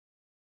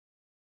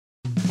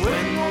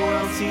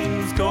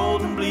seems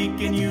cold and bleak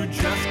and you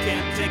just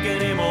can't take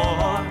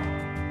anymore.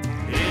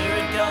 Here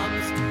it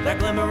comes, that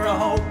glimmer of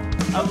hope.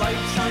 A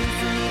light shines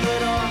through the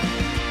door.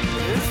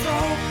 It's a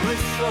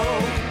hopeless show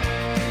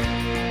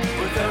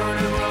with Aaron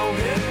and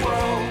Rohit.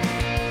 Whoa,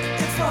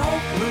 it's a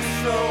hopeless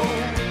show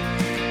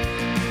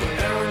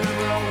with Aaron and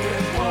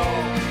Rohit. Whoa.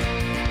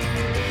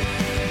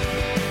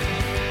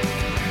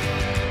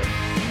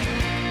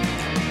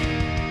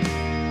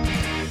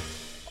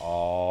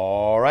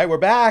 All right, we're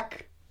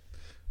back.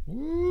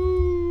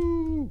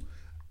 Woo!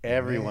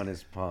 Everyone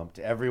is pumped.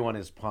 Everyone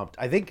is pumped.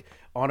 I think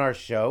on our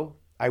show,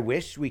 I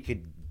wish we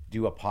could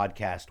do a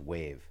podcast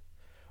wave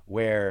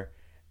where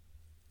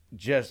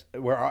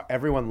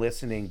everyone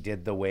listening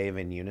did the wave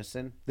in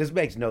unison. This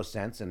makes no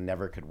sense and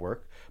never could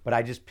work, but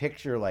I just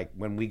picture like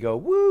when we go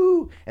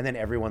woo and then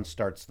everyone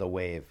starts the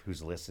wave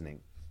who's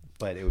listening.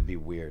 But it would be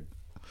weird.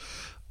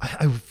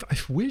 I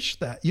wish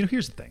that,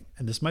 here's the thing,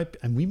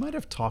 and we might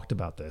have talked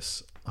about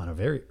this on a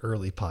very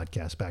early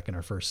podcast back in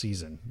our first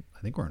season. I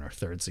think we're in our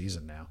third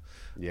season now.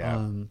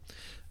 Yeah.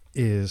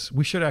 Is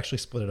we should actually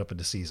split it up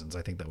into seasons.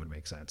 I think that would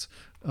make sense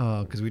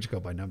because we just go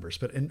by numbers.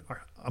 But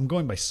I'm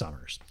going by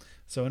summers.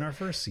 So in our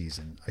first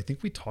season, I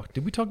think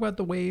did we talk about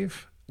the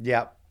wave?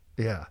 Yeah.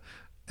 Yeah.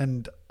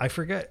 And I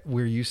forget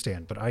where you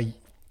stand, but I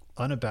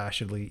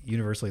unabashedly,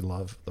 universally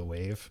love the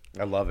wave.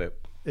 I love it.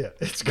 Yeah,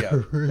 it's Yeah,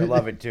 great. I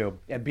love it too.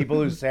 And people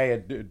who say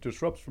it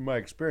disrupts from my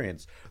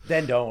experience,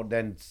 then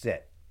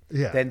sit.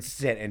 Yeah. Then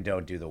sit and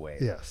don't do the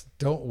wave. Yes.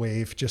 Don't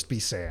wave, just be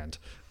sand.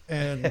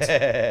 And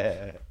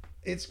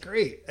it's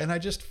great. And I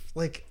just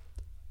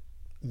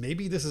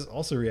maybe this is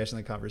also a reaction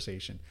to the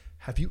conversation.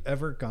 Have you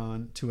ever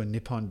gone to a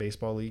Nippon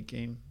Baseball League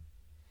game?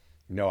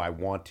 No, I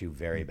want to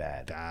very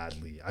bad.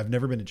 Badly. I've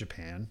never been to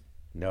Japan.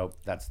 Nope,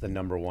 that's the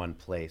number one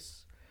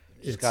place.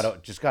 Just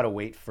It's- gotta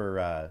wait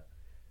for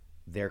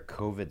their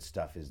COVID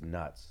stuff is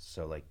nuts.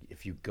 So like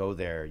if you go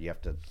there, you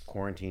have to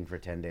quarantine for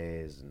 10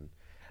 days, and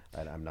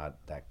I'm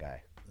not that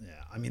guy.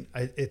 Yeah, I mean,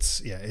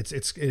 it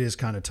is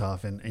kind of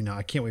tough, and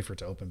I can't wait for it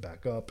to open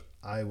back up.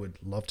 I would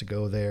love to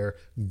go there,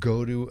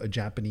 go to a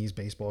Japanese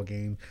baseball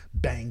game,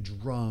 bang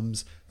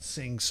drums,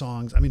 sing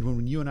songs. I mean,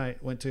 when you and I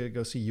went to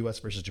go see U.S.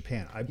 versus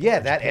Japan, I bought Yeah,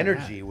 a that Japan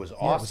energy hat. was Yeah,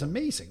 it was awesome.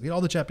 amazing. We had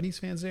all the Japanese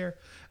fans there.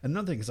 And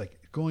another thing is like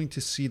going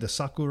to see the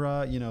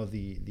sakura,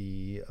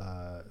 the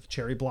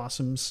cherry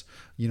blossoms,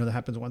 that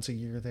happens once a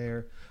year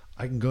there.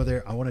 I can go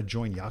there. I want to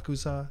join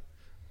Yakuza.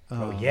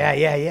 Yeah.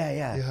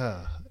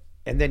 Yeah.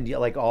 And then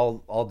like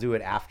I'll do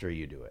it after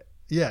you do it.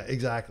 Yeah,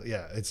 exactly.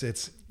 Yeah,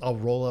 it's. I'll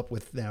roll up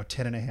with now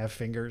 10.5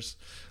 fingers,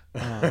 or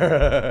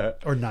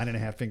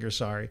 9.5 fingers.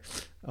 Sorry.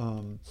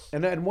 And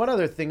then one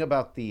other thing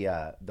about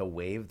the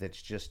wave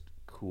that's just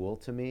cool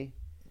to me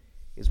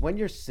is when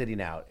you're sitting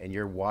out and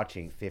you're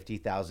watching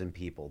 50,000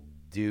 people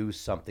do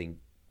something,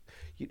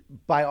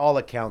 by all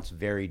accounts,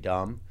 very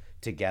dumb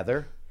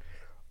together.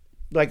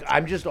 Like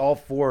I'm just all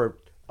for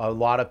a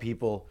lot of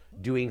people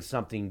doing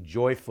something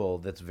joyful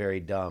that's very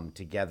dumb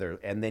together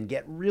and then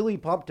get really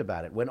pumped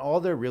about it when all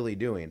they're really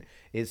doing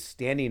is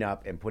standing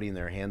up and putting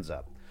their hands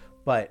up.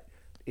 But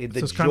the So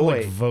it's joy, kind of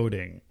like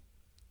voting.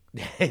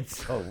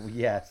 it's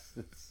yes.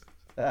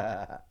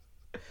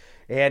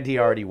 And he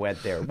already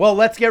went there. Well,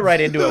 let's get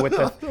right into it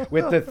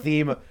with the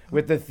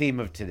theme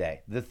of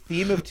today. The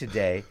theme of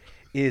today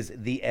is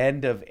the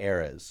end of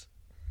eras,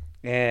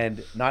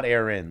 and not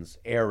errands,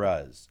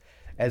 eras,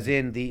 as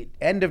in the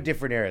end of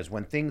different eras,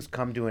 when things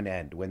come to an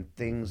end, when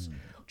things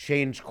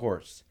change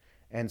course.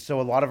 And so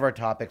a lot of our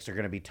topics are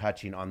going to be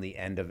touching on the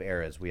end of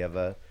eras. We have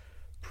a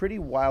pretty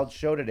wild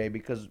show today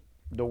because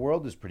the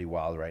world is pretty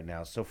wild right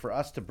now. So for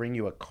us to bring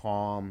you a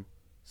calm,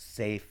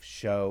 safe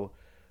show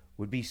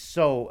would be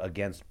so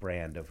against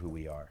brand of who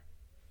we are.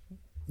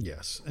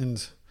 Yes,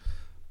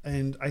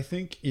 and I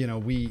think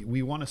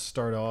we want to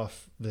start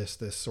off this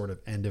sort of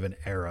end of an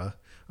era.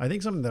 I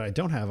think something that I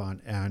don't have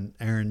on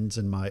Aaron's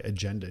and my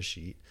agenda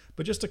sheet,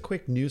 but just a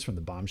quick news from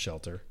the bomb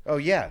shelter. Oh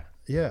yeah.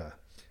 Yeah,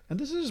 and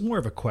this is more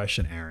of a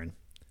question, Aaron.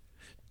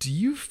 Do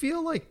you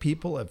feel like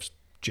people have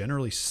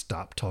generally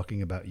stopped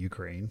talking about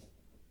Ukraine?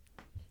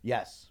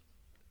 Yes.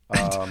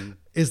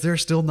 Is there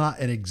still not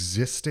an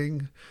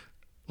existing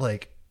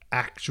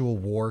actual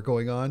war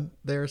going on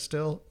there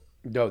still?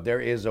 No,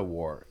 there is a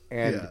war,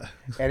 and Yeah.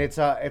 and it's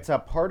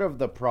a part of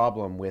the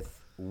problem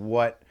with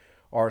what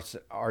our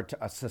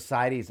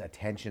society's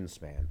attention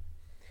span.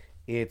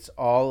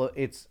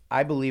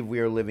 I believe we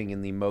are living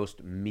in the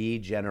most me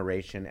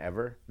generation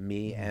ever.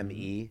 Me,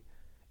 M-E.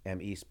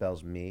 M-E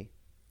spells me.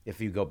 If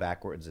you go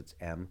backwards, it's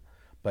M.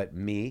 But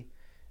me.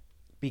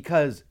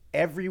 Because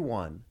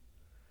everyone,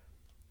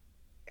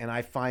 and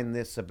I find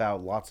this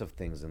about lots of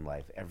things in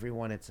life,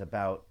 it's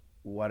about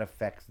what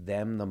affects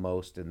them the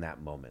most in that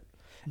moment.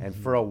 And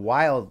for a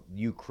while,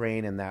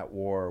 Ukraine and that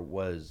war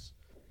was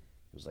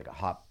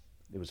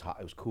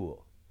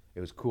cool. It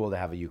was cool to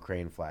have a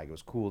Ukraine flag. It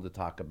was cool to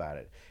talk about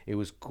it. It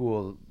was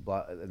cool,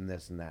 and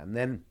this and that. And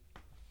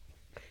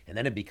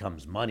then it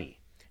becomes money.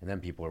 And then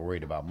people are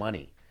worried about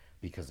money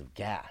because of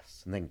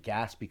gas. And then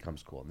gas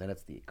becomes cool. And then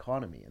it's the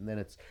economy. And then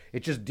it's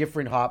just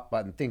different hot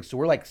button things. So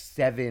we're like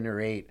 7 or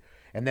 8.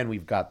 And then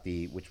we've got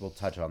which we'll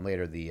touch on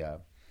later, the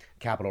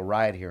Capitol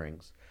riot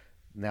hearings.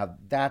 Now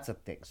that's a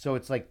thing. So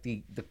it's like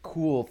the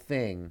cool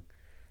thing.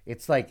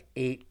 It's like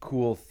 8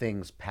 cool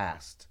things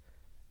passed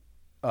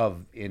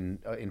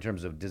in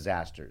terms of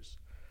disasters.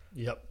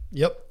 Yep.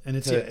 And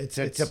it's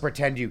to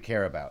pretend you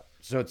care about.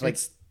 So it's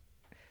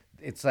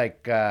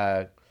like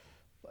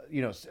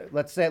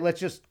let's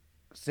just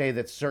say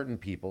that some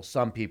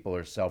people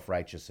are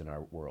self-righteous in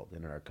our world,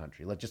 in our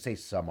country. Let's just say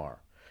some are.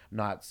 I'm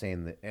not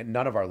saying that, and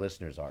none of our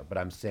listeners are, but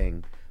I'm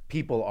saying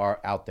people are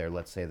out there.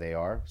 Let's say they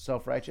are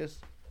self-righteous.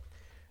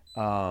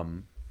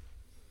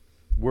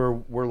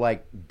 We're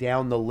like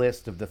down the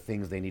list of the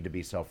things they need to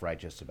be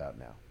self-righteous about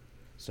now.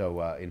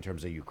 So in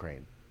terms of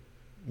Ukraine.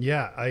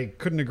 Yeah, I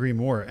couldn't agree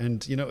more.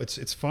 And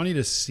it's funny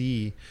to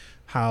see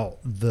how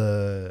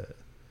the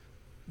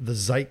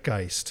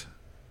zeitgeist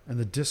and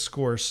the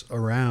discourse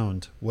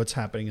around what's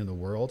happening in the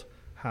world,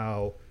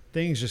 how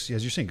things just,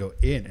 as you're saying, go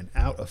in and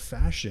out of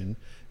fashion.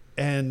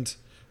 And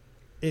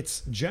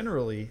it's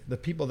generally the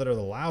people that are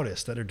the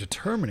loudest that are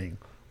determining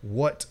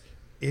what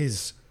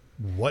is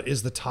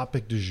the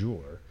topic du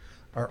jour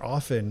are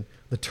often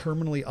the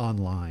terminally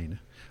online.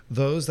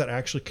 Those that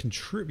actually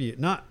contribute,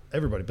 not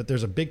everybody, but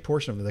there's a big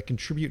portion of them that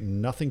contribute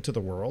nothing to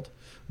the world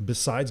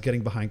besides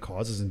getting behind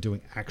causes and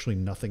doing actually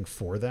nothing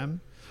for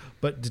them,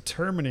 but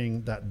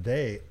determining that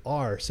they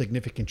are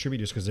significant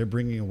contributors because they're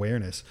bringing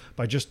awareness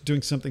by just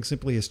doing something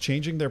simply as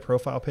changing their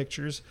profile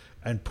pictures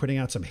and putting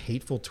out some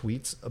hateful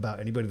tweets about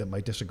anybody that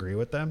might disagree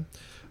with them,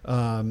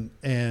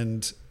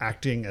 and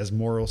acting as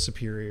morally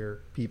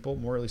superior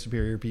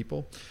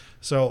people.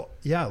 So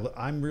yeah,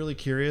 I'm really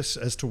curious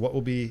as to what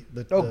will be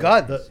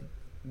guns.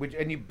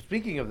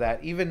 Speaking of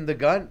that, even the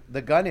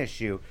gun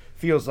issue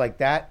feels like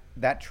that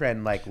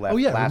trend like left. Oh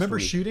yeah, last remember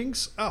week.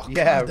 shootings? Oh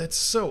yeah, God, that's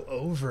so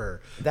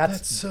over.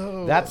 That's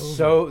so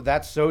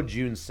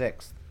June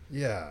 6th.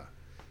 Yeah.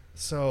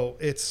 So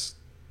it's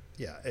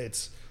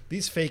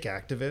these fake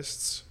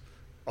activists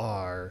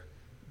are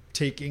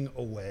taking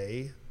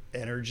away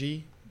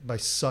energy by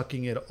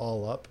sucking it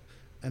all up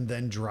and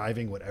then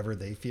driving whatever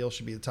they feel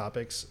should be the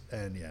topics.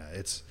 And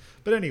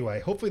but anyway,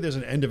 hopefully there's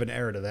an end of an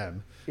era to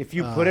them. If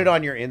you put it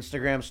on your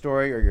Instagram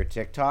story or your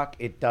TikTok,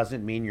 it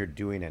doesn't mean you're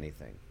doing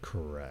anything.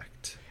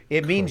 Correct.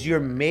 It means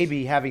you're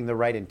maybe having the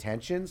right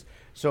intentions.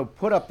 So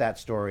put up that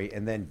story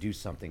and then do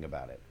something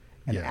about it.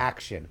 An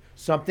action.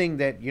 Something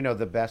that,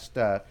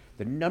 the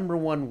number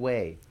one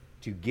way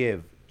to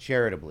give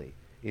charitably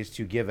is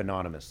to give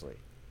anonymously.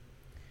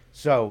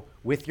 So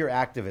with your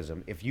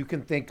activism, if you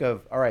can think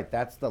of, all right,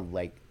 that's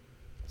the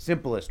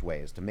simplest way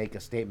is to make a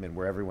statement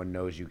where everyone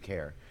knows you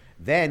care.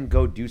 Then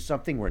go do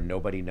something where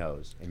nobody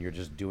knows and you're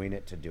just doing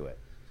it to do it.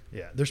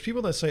 Yeah, there's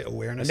people that say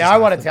awareness. And now I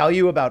want to tell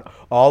you about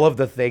all of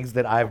the things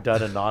that I've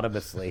done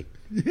anonymously.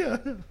 Yeah.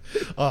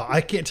 I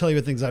can't tell you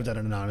the things I've done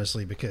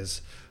anonymously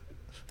because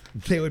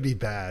they would be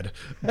bad.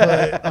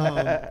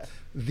 But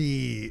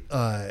they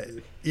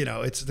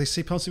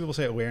say, most people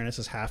say awareness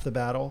is half the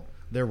battle.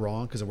 They're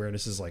wrong because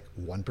awareness is like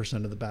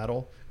 1% of the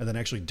battle, and then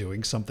actually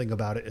doing something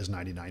about it is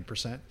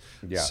 99%.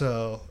 Yeah.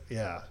 So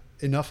yeah,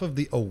 enough of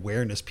the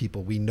awareness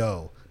people. We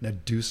know now.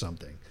 Do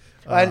something.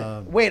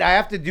 Wait, I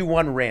have to do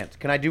one rant.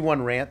 Can I do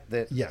one rant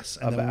that? Yes.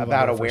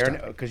 About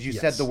awareness, because you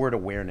said the word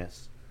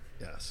awareness.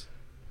 Yes.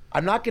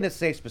 I'm not going to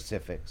say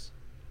specifics,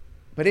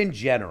 but in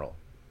general,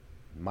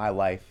 my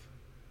life.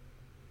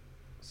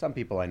 Some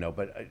people I know,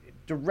 but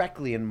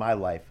directly in my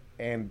life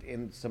and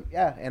in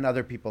and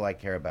other people I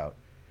care about.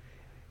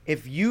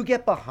 If you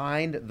get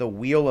behind the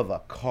wheel of a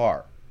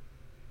car,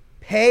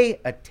 pay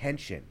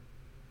attention.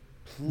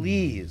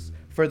 Please,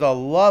 for the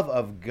love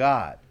of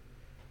God,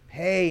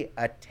 pay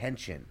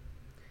attention.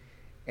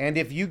 And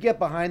if you get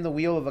behind the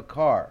wheel of a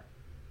car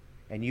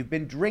and you've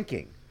been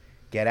drinking,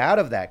 get out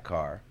of that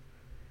car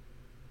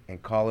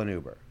and call an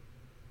Uber.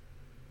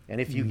 And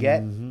if you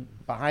get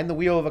behind the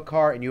wheel of a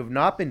car and you have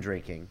not been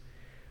drinking,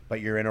 but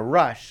you're in a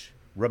rush,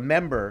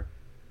 remember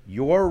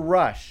your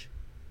rush,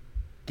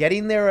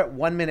 getting there at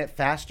 1 minute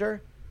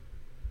faster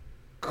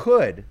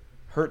could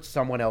hurt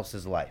someone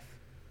else's life.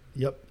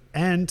 Yep.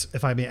 And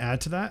if I may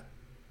add to that,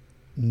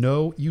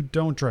 no, you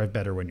don't drive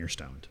better when you're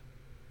stoned.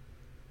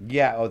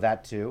 Yeah,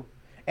 that too.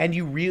 And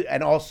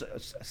and also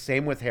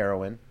same with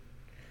heroin.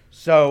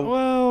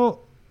 So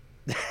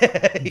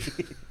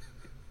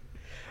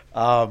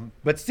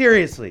but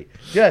seriously,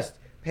 just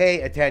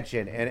pay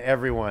attention, and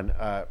everyone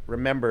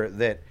remember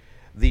that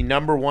the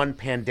number one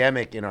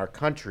pandemic in our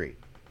country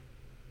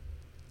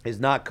is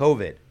not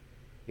COVID.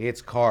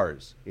 It's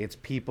cars. It's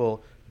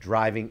people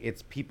driving.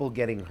 It's people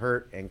getting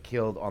hurt and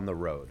killed on the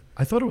road.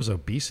 I thought it was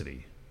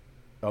obesity.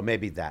 Oh,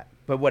 maybe that.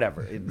 But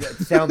whatever. It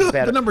sounds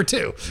better. The number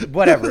 2.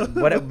 Whatever.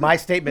 My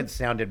statement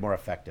sounded more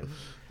effective.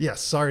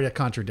 Yes, sorry to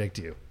contradict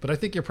you, but I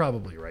think you're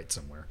probably right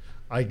somewhere.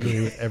 I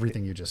agree with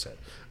everything you just said.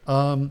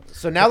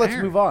 So now let's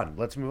move on.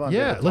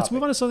 Yeah, let's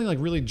move on to something like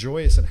really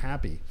joyous and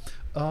happy.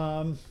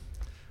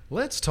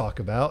 Let's talk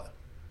about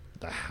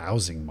the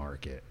housing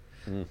market.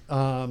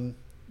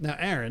 Now,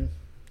 Aaron,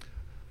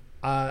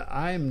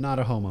 I am not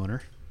a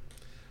homeowner.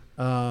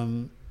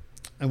 And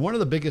one of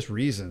the biggest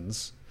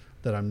reasons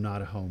that I'm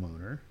not a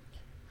homeowner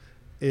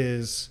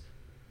is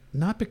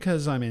not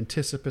because I'm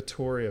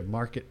anticipatory of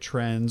market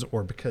trends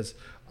or because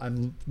I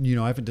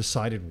haven't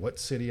decided what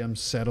city I'm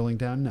settling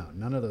down. No,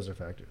 none of those are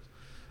factors.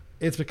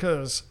 It's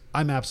because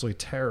I'm absolutely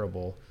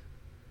terrible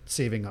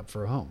saving up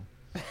for a home.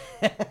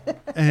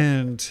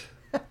 And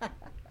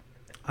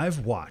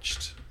I've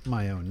watched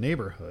my own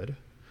neighborhood.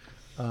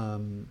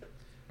 When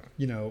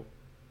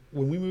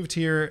we moved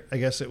here, I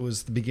guess it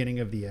was the beginning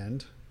of the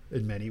end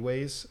in many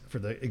ways for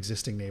the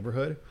existing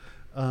neighborhood.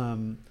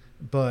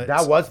 But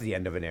that was the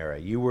end of an era.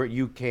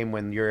 You came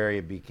when your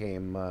area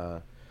became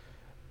a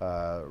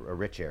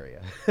rich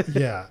area.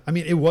 Yeah, I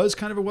mean, it was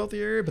kind of a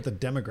wealthy area, but the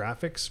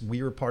demographics,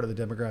 we were part of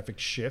the demographic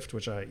shift,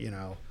 which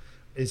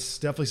is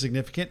definitely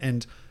significant.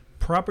 And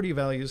property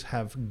values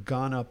have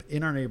gone up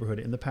in our neighborhood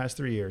in the past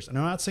 3 years. And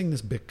I'm not saying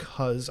this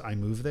because I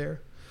moved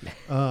there,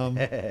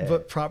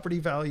 but property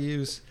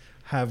values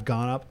have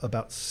gone up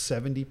about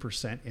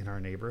 70% in our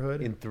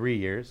neighborhood. In 3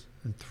 years?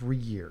 In 3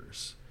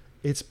 years.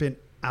 It's been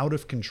out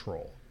of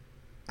control.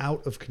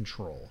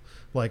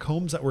 Like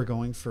homes that were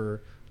going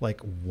for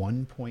like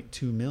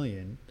 1.2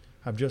 million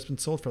have just been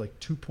sold for like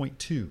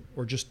 2.2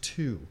 or just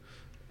 2.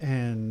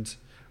 And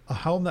a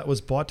home that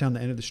was bought down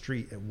the end of the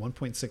street at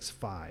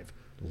 1.65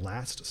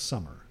 last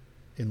summer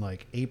in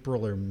like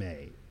April or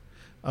May.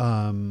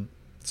 So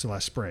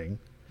last spring.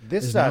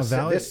 This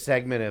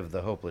segment of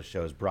the Hopeless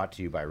Show is brought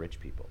to you by rich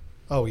people.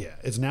 Oh yeah.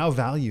 It's now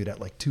valued at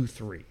like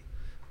 2.3.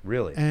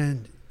 Really?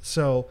 And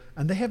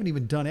they haven't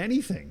even done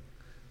anything.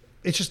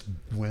 It just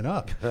went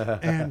up.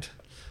 And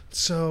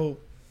so,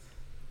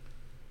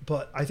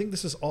 but I think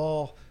this is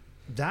all,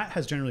 that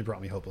has generally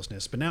brought me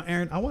hopelessness. But now,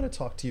 Aaron, I want to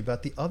talk to you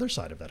about the other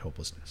side of that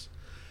hopelessness.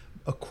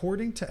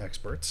 According to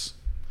experts,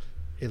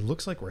 it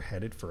looks like we're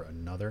headed for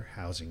another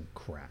housing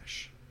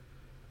crash.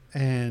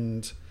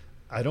 And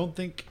I don't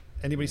think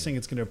anybody's saying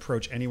it's going to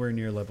approach anywhere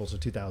near levels of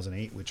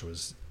 2008, which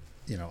was,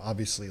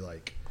 obviously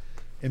like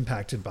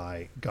impacted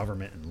by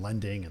government and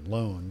lending and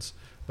loans.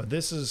 But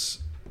this is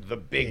The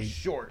Big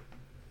Short.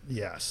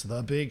 Yes,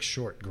 The Big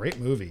Short. Great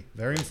movie.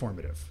 Very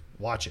informative.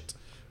 Watch it.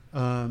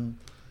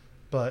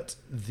 But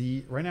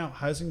right now,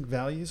 housing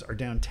values are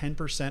down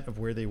 10% of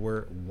where they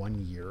were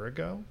 1 year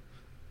ago.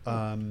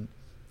 And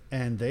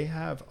they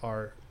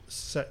are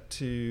set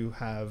to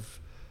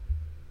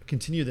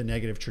continue the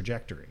negative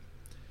trajectory.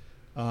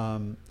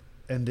 And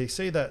they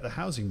say that the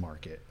housing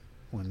market,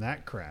 when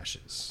that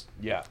crashes,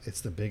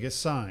 it's the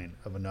biggest sign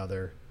of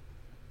another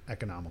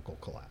economical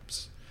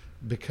collapse.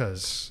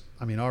 Because,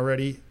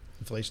 already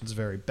inflation's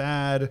very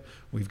bad.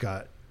 We've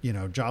got,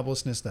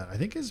 joblessness that I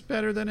think is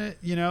better than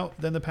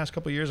than the past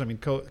couple of years.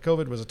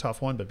 COVID was a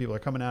tough one, but people are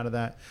coming out of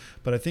that.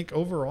 But I think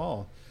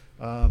overall,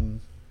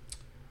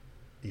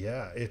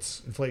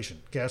 it's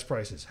inflation, gas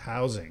prices,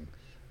 housing.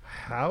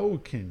 How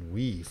can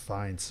we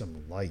find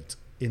some light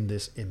in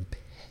this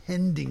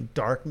impending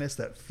darkness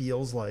that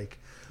feels like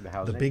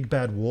the big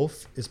bad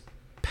wolf is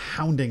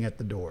pounding at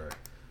the door?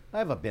 I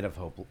have a bit of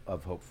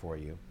hope for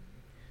you.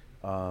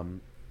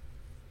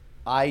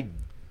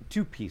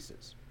 Two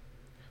pieces.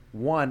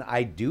 One,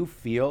 I do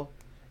feel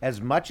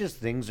as much as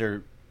things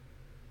are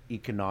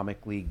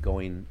economically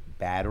going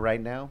bad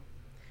right now,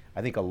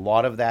 I think a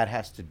lot of that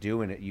has to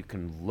do, and you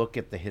can look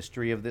at the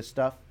history of this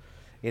stuff,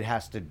 it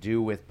has to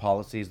do with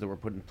policies that were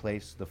put in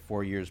place the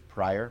 4 years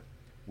prior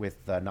with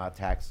not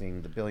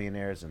taxing the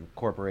billionaires and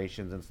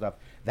corporations and stuff.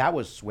 That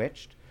was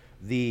switched.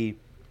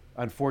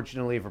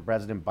 Unfortunately for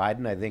President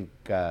Biden, I think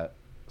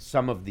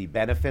some of the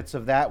benefits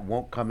of that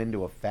won't come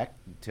into effect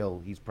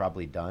until he's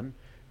probably done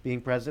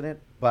being president,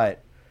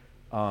 but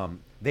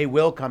they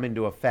will come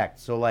into effect.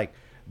 So like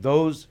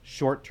those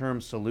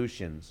short-term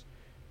solutions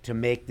to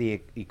make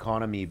the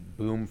economy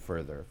boom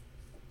further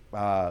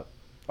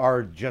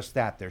are just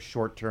that. They're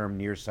short-term,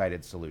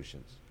 nearsighted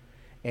solutions.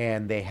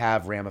 And they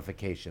have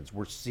ramifications.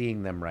 We're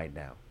seeing them right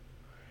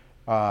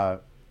now.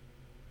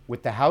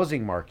 With the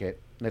housing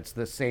market, it's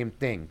the same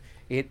thing.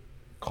 It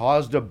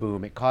caused a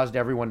boom. It caused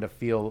everyone to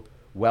feel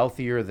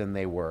wealthier than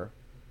they were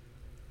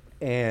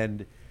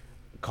and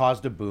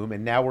caused a boom.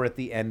 And now we're at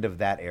the end of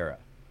that era.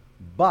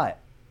 But,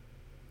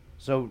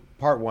 so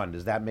part one,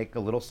 does that make a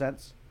little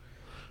sense?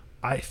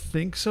 I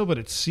think so, but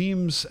it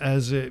seems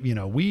as if,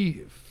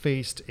 we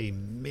faced a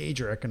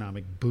major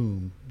economic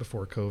boom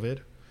before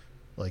COVID.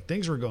 Like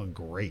things were going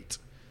great.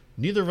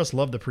 Neither of us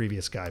loved the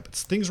previous guy, but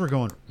things were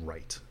going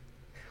right.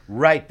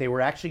 Right. They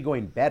were actually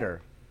going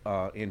better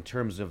in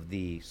terms of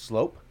the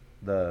slope,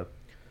 the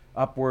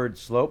upward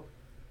slope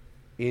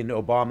in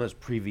Obama's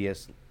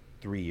previous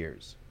 3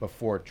 years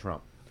before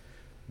Trump.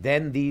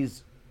 Then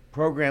these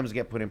programs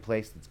get put in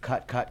place. It's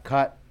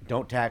cut.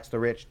 Don't tax the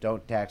rich.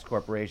 Don't tax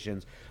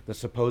corporations. The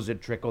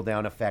supposed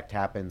trickle-down effect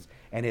happens.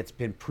 And it's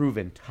been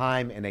proven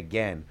time and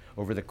again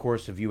over the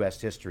course of U.S.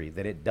 history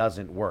that it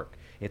doesn't work.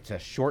 It's a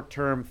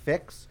short-term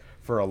fix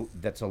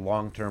that's a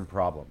long-term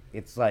problem.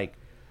 It's like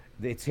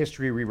it's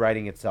history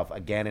rewriting itself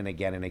again and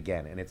again and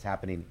again. And it's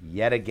happening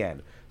yet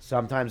again.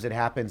 Sometimes it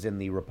happens in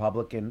the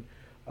Republican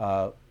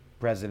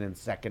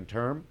president's second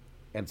term.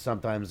 And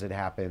sometimes it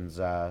happens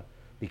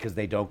because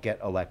they don't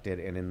get elected,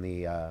 and in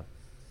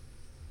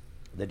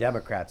the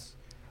Democrats'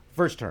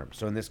 first term.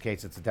 So in this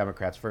case, it's the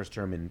Democrats' first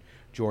term. In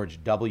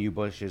George W.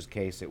 Bush's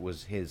case, it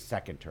was his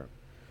second term,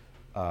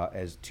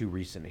 as two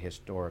recent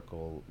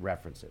historical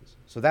references.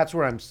 So that's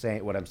what I'm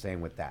saying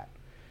with that.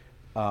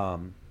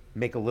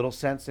 Make a little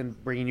sense in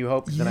bringing you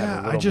hope? 'Cause then I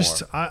have a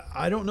little more.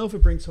 I don't know if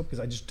it brings hope because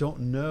I just don't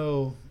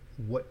know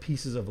what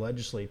pieces of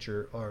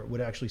legislature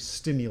would actually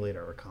stimulate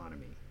our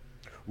economy.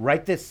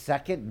 Right this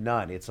second,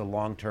 none. It's a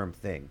long-term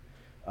thing.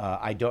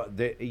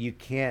 You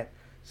can't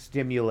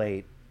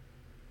stimulate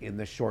in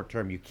the short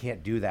term. You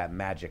can't do that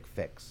magic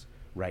fix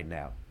right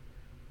now.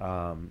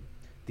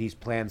 These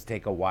plans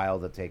take a while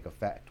to take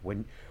effect.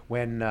 When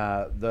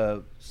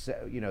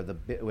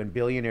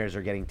billionaires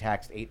are getting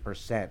taxed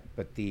 8%,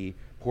 but the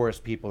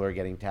poorest people are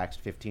getting taxed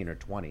 15 or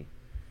 20,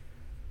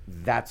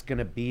 that's going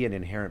to be an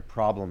inherent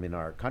problem in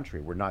our country.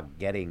 We're not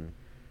getting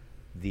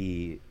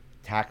the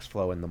tax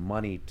flow and the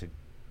money to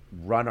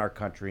run our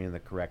country in the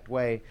correct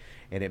way,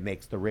 and it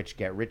makes the rich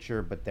get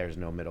richer, but there's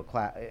no middle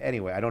class.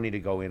 Anyway, I don't need to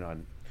go in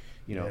on,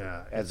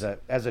 as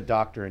a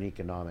doctor in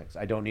economics,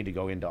 I don't need to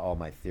go into all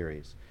my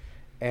theories.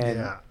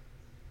 And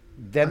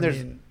then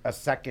there's a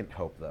second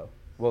hope, though.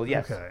 Well,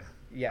 yes. Okay.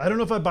 Yeah. I don't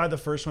know if I buy the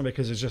first one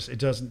because it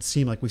doesn't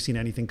seem like we've seen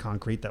anything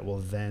concrete that will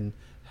then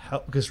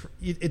help. Because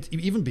it's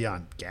even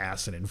beyond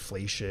gas and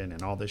inflation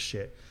and all this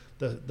shit,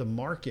 the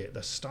market,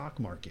 the stock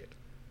market,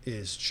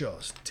 is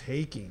just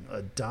taking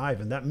a dive,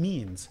 and that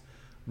means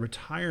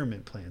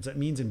retirement plans. That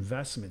means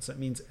investments. That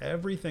means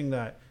everything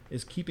that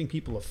is keeping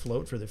people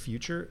afloat for the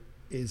future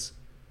is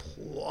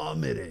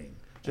plummeting.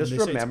 Just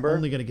remember, remember, it's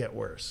only going to get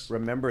worse.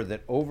 Remember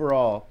that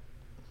overall,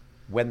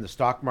 when the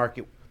stock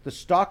market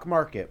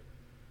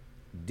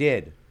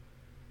did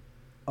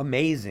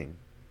amazing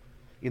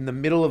in the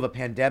middle of a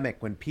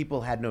pandemic, when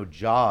people had no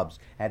jobs,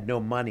 had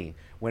no money,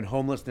 when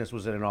homelessness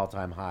was at an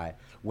all-time high,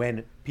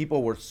 when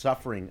people were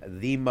suffering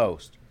the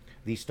most,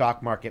 the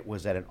stock market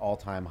was at an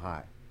all-time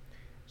high.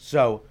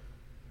 So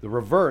the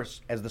reverse,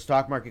 as the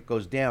stock market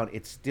goes down,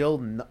 it's still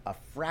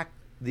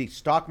the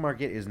stock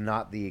market is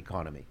not the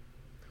economy.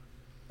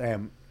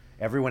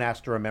 Everyone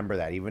has to remember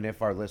that, even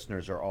if our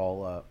listeners are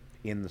all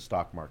in the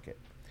stock market.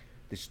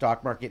 The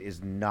stock market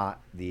is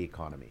not the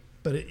economy.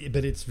 But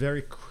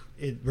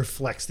it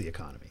reflects the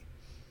economy.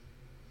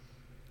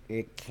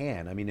 It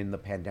can. I mean, in the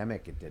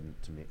pandemic, it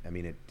didn't to me. I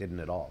mean, it didn't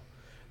at all.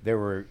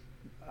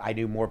 I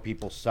knew more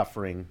people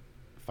suffering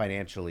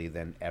financially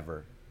than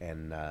ever,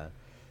 and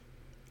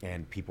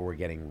people were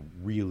getting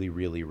really,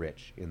 really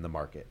rich in the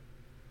market.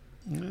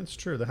 That's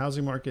true. The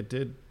housing market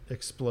did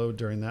explode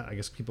during that. I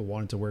guess people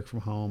wanted to work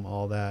from home,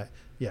 all that.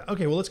 Yeah.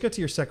 Okay. Well, let's get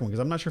to your second one because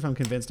I'm not sure if I'm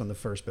convinced on the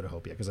first bit of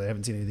hope yet because I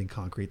haven't seen anything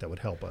concrete that would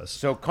help us.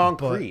 So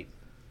concrete,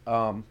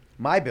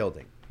 my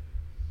building,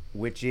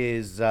 which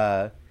is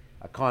a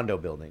condo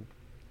building,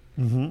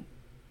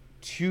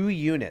 2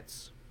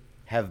 units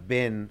have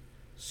been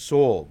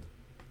sold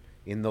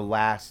in the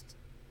last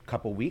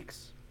couple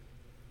weeks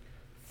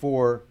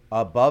for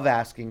above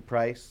asking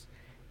price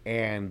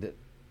and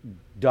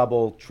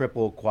double,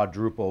 triple,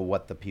 quadruple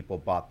what the people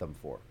bought them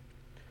for.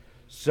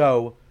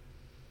 So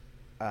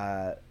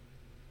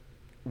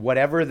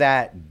whatever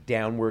that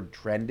downward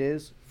trend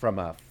is from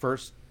a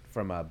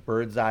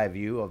bird's eye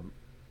view of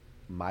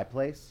my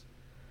place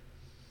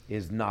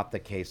is not the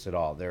case at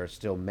all. There are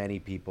still many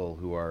people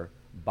who are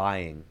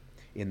buying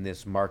in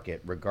this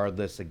market,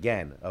 regardless,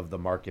 again, of the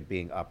market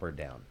being up or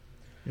down.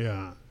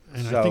 Yeah.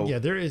 And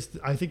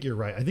I think you're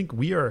right. I think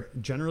we are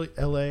generally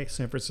LA,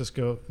 San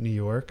Francisco, New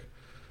York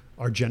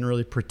are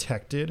generally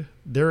protected.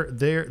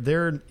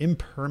 They're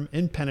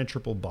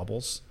impenetrable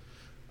bubbles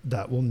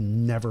that will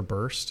never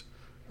burst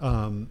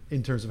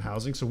in terms of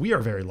housing. So we are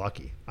very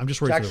lucky. I'm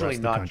just worried for the rest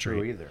of the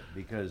country. It's actually not true either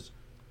because,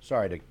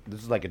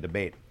 this is like a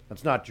debate.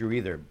 That's not true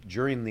either.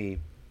 During the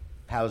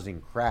housing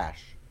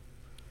crash,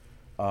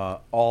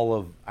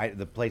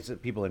 the places,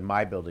 people in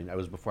my building, I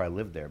was before I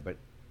lived there, but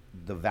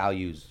the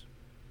values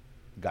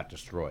got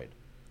destroyed.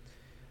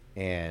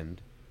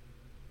 And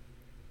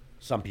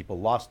some people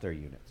lost their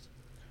units.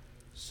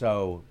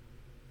 So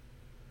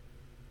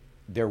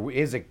there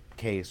is a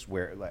case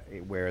where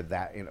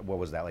that, what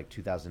was that, like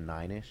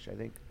 2009-ish, I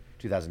think?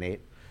 2008?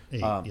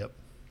 Yep.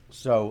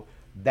 So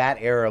that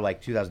era,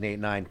 like 2008,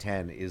 9,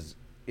 10,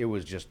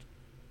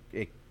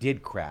 it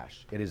did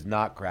crash. It is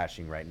not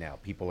crashing right now.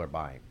 People are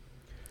buying.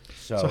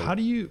 So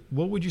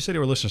what would you say to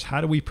our listeners?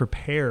 How do we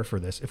prepare for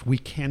this if we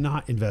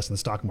cannot invest in the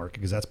stock market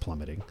because that's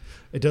plummeting?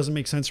 It doesn't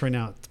make sense right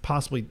now.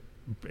 Possibly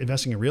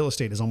investing in real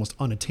estate is almost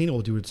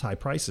unattainable due to its high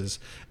prices.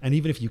 And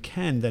even if you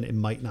can, then it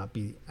might not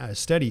be as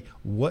steady.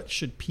 What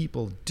should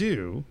people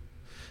do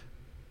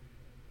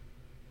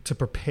to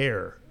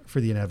prepare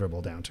for the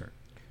inevitable downturn?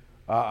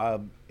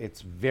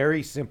 It's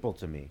very simple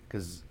to me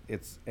because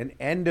it's an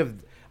end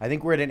of. I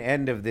think we're at an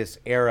end of this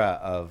era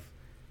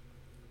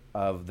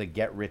of the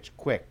get rich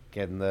quick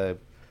and the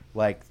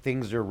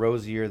things are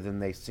rosier than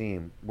they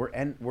seem.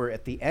 We're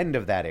at the end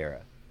of that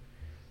era.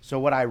 So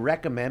what I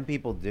recommend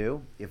people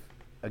do,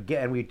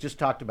 again, we just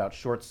talked about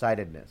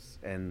short-sightedness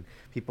and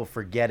people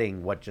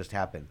forgetting what just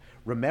happened.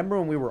 Remember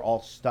when we were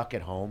all stuck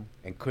at home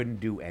and couldn't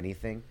do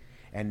anything,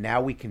 and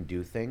now we can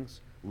do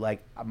things?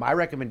 Like, my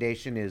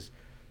recommendation is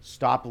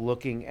stop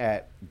looking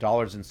at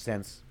dollars and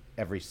cents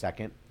every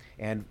second,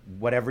 and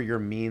whatever your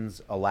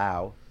means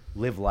allow,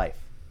 live life.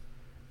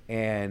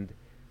 And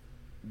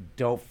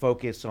don't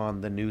focus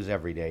on the news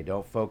every day.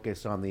 Don't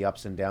focus on the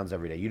ups and downs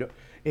every day.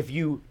 If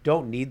you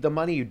don't need the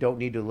money, you don't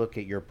need to look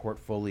at your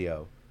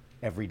portfolio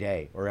every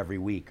day or every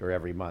week or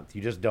every month.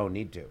 You just don't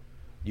need to.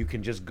 You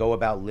can just go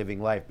about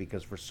living life,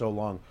 because for so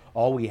long,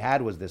 all we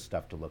had was this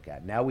stuff to look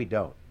at. Now we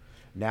don't.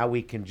 Now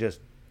we can just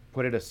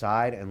put it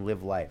aside and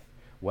live life.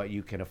 What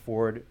you can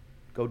afford,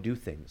 go do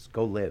things,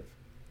 go live.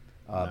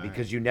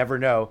 Because you never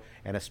know.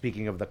 And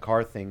speaking of the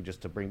car thing,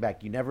 just to bring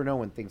back, you never know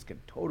when things can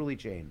totally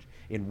change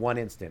in one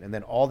instant. And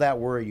then all that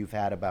worry you've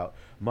had about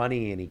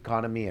money and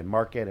economy and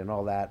market and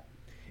all that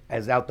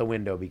is out the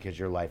window, because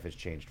your life has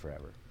changed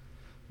forever.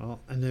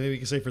 Well, and then maybe we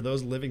can say for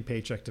those living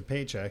paycheck to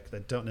paycheck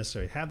that don't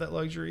necessarily have that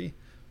luxury,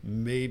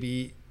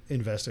 maybe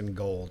invest in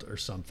gold or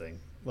something.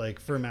 Like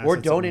firm assets.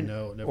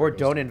 Or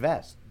don't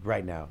invest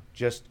right now.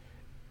 Just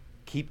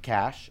keep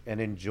cash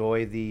and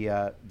enjoy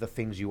the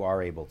things you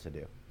are able to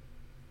do.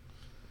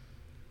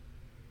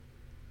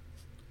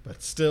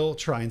 But still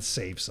try and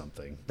save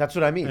something. That's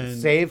what I mean. And,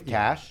 save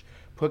cash.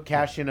 Put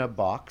cash in a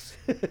box.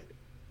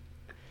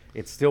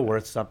 It's still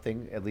worth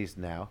something, at least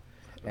now.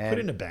 And put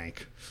it in a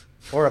bank.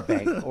 Or a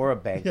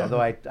bank. Yeah. Although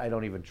I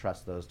don't even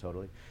trust those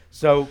totally.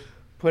 So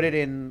put it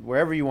in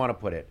wherever you want to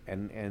put it,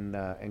 and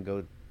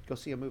go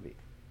see a movie.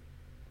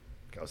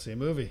 Go see a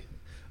movie.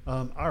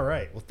 All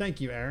right. Well, thank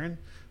you, Aaron.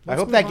 I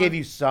hope that gave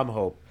you some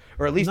hope,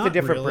 or at least a Not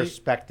different really.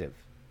 perspective.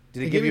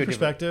 Did It it gave give you me a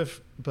different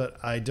perspective,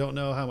 but I don't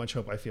know how much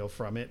hope I feel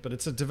from it. But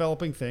it's a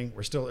developing thing.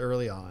 We're still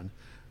early on.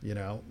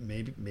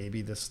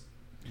 Maybe this.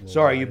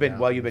 Sorry, you've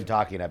been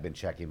talking, I've been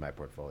checking my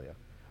portfolio.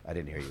 I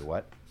didn't hear you.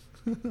 What?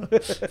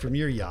 From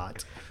your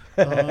yacht.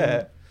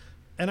 And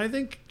I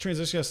think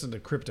transitioning us into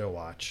Crypto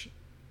Watch,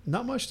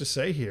 not much to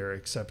say here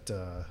except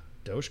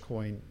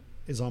Dogecoin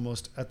is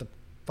almost at the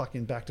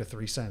fucking back to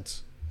 3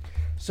 cents.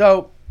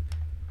 So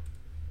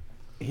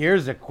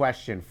here's a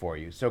question for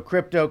you. So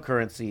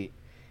cryptocurrency,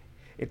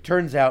 it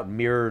turns out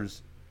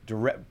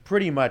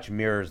pretty much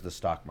mirrors the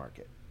stock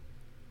market,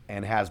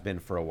 and has been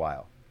for a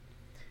while.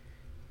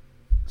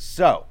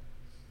 So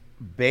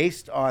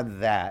based on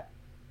that,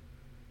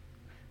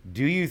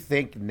 do you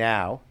think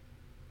now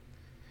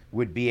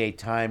would be a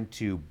time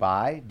to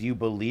buy? Do you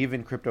believe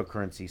in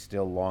cryptocurrency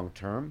still long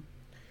term?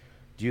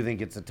 Do you think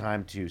it's a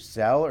time to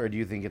sell, or do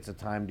you think it's a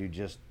time to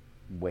just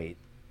wait?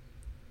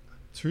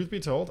 Truth be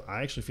told,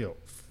 I actually feel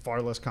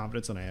far less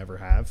confidence than I ever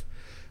have,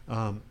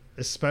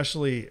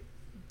 especially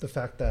the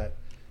fact that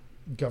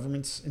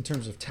governments, in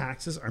terms of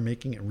taxes, are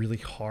making it really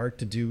hard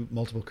to do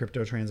multiple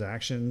crypto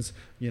transactions.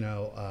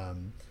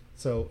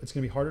 So it's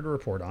going to be harder to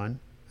report on.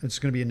 It's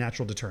going to be a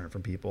natural deterrent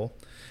from people.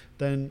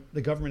 Then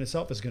the government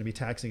itself is going to be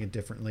taxing it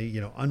differently.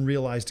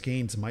 Unrealized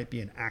gains might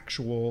be an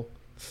actual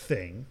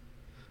thing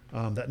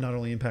that not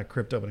only impact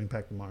crypto but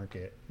impact the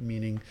market,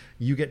 meaning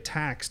you get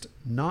taxed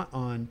not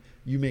on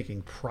you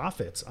making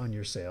profits on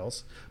your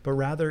sales, but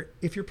rather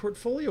if your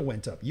portfolio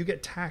went up, you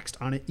get taxed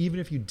on it even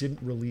if you didn't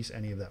release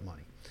any of that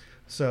money.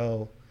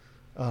 So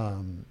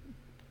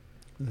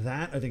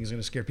that I think is going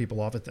to scare people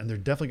off, and they're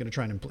definitely going to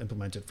try and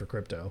implement it for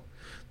crypto.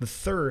 The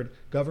third,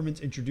 governments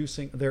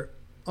introducing their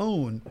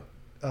own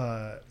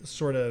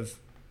sort of,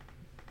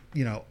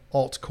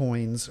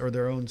 altcoins, or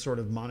their own sort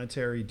of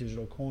monetary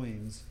digital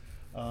coins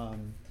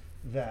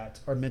that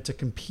are meant to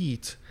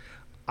compete.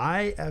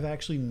 I have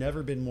actually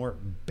never been more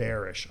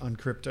bearish on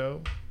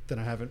crypto than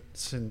I haven't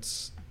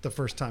since the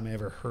first time I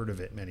ever heard of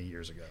it many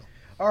years ago.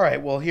 All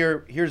right. Well,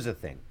 here's the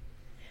thing.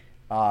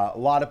 A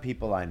lot of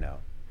people I know,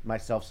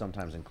 myself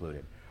sometimes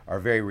included, are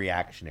very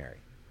reactionary.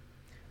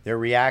 They're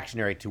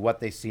reactionary to what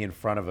they see in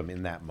front of them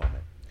in that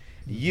moment.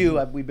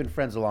 We've been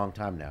friends a long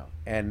time now,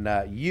 and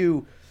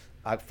you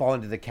fall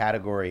into the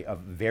category of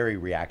very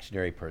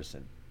reactionary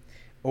person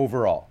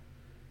overall,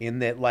 in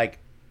that, like,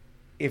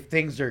 if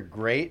things are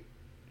great,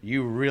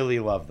 you really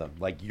love them.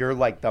 Like, you're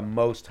like the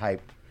most hyped,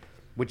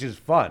 which is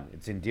fun.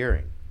 It's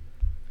endearing.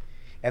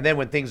 And then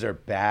when things are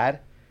bad,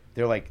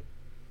 they're like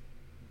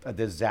a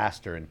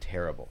disaster and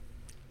terrible.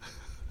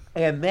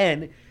 And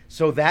then,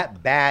 so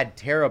that bad,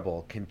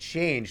 terrible can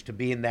change to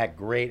being that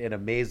great and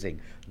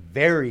amazing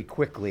very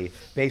quickly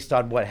based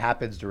on what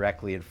happens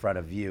directly in front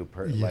of you,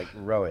 like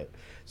row it.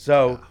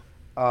 So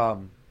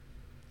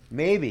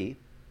maybe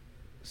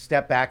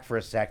step back for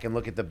a second,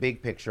 look at the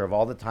big picture of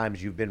all the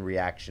times you've been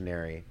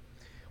reactionary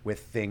with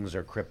things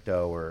or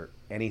crypto or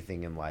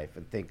anything in life,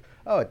 and think,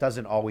 oh, it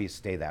doesn't always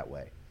stay that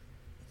way.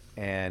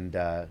 And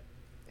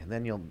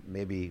then you'll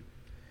maybe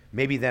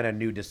then a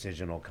new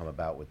decision will come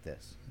about with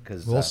this.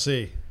 Because we'll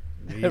see.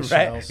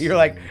 Right? You're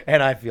like,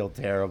 and I feel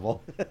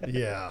terrible.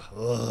 Yeah.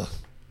 Ugh.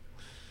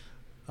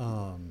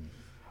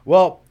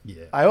 Well,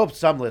 Yeah. I hope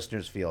some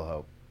listeners feel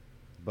hope,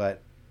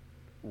 but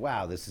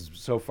wow, this has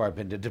so far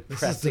been a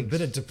This has depressing.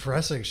 been a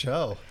depressing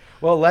show.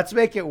 Well, let's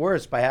make it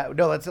worse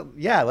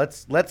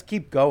let's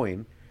keep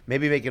going.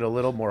 Maybe make it a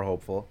little more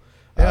hopeful.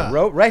 Yeah.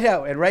 Right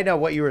now,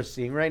 what you are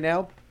seeing right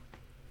now,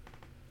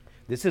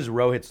 this is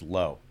Rohit's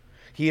low.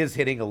 He is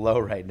hitting a low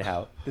right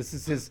now. This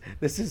is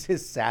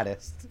his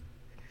saddest.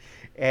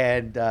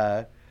 And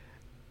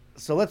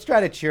so let's try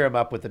to cheer him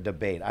up with a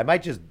debate. I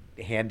might just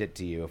hand it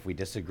to you if we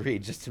disagree,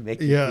 just to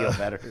make you feel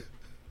better.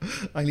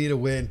 I need a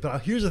win.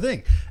 But here's the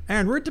thing,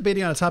 Aaron, we're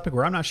debating on a topic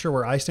where I'm not sure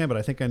where I stand, but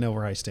I think I know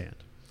where I stand.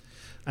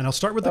 And I'll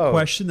start with the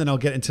question, then I'll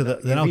get into the.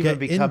 Then I'll even get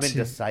become into.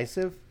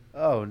 indecisive.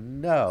 Oh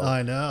no!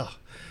 I know.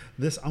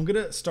 I'm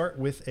gonna start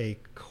with a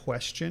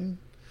question,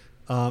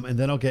 and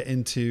then I'll get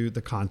into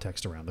the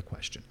context around the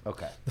question.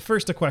 Okay.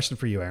 A question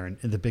for you, Aaron,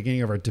 in the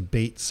beginning of our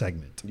debate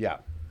segment. Yeah.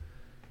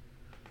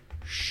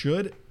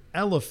 Should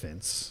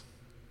elephants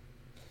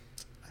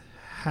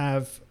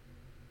have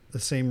the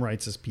same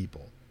rights as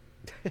people?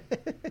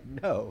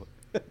 No.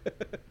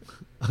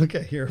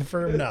 Okay, you're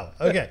firm no.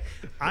 Okay,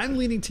 I'm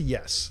leaning to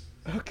yes.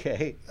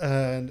 Okay.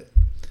 And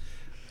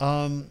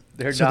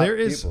They're so not there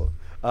is people.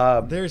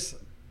 there's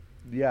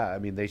Yeah, I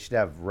mean, they should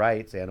have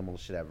rights.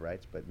 Animals should have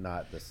rights, but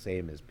not the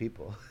same as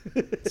people.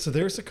 so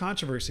there's a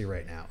controversy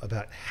right now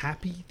about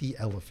Happy the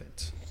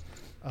elephant.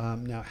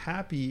 Now,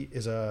 Happy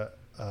is an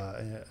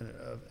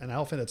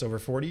elephant that's over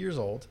 40 years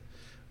old,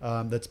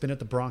 that's been at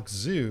the Bronx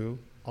Zoo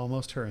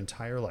almost her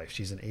entire life.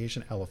 She's an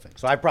Asian elephant.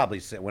 So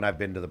when I've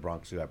been to the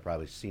Bronx Zoo, I've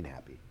probably seen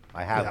Happy.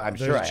 I have. Yeah, I'm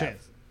there's sure a I have.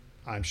 chance.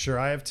 I'm sure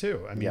I have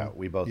too. I mean, Yeah,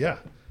 we both Yeah.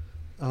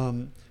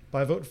 have.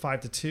 By a vote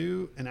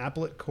 5-2, an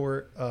appellate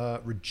court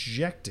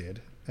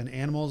rejected an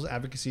animals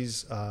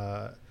advocacy's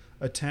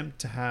attempt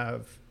to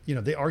have.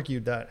 They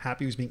argued that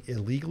Happy was being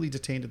illegally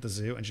detained at the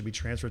zoo and should be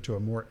transferred to a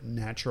more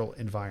natural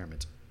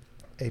environment,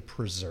 a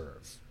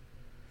preserve.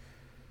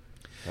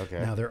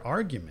 Okay. Now, their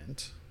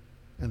argument,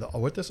 and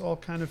what this all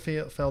kind of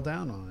fell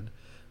down on,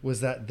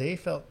 was that they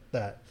felt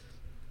that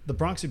the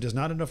Bronx Zoo does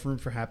not have enough room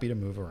for Happy to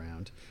move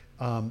around.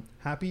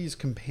 Happy's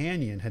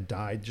companion had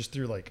died just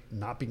through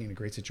not being in a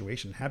great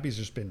situation. Happy's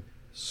just been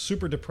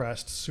super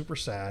depressed, super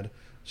sad.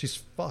 She's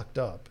fucked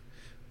up.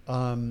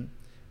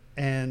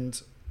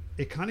 And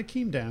it kind of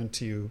came down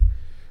to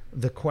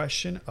the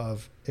question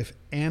of if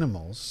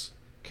animals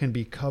can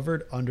be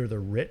covered under the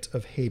writ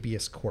of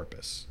habeas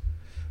corpus.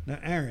 Now,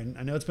 Aaron,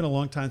 I know it's been a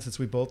long time since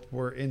we both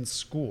were in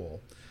school.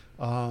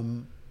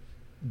 Do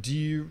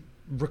you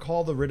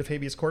recall the writ of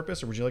habeas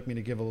corpus, or would you like me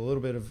to give a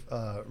little bit of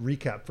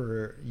recap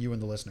for you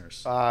and the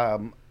listeners?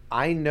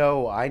 I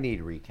know I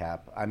need recap.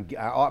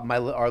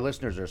 Our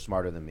listeners are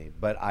smarter than me,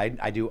 but I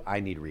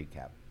need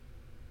recap.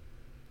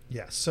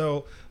 Yeah.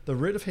 So the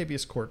writ of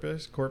habeas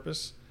corpus,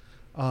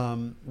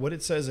 what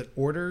it says, it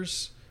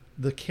orders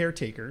the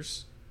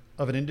caretakers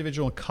of an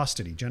individual in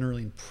custody,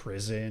 generally in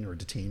prison or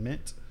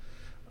detainment,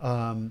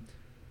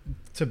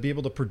 to be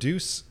able to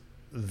produce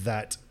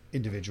that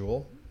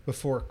individual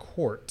before a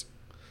court,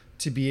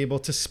 to be able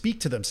to speak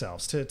to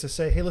themselves, to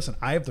say, hey, listen,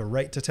 I have the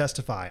right to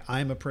testify.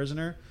 I'm a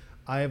prisoner.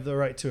 I have the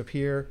right to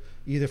appear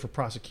either for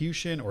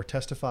prosecution or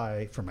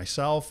testify for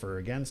myself or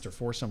against or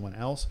for someone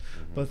else.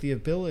 Mm-hmm. But the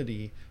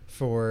ability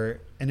for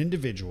an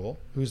individual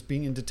who's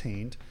being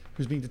detained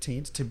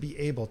to be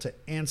able to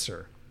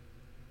answer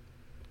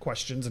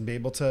questions and be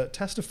able to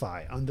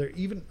testify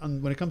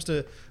when it comes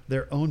to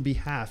their own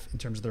behalf in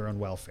terms of their own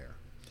welfare.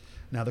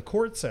 Now, the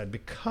court said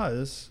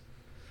because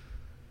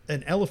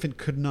an elephant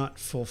could not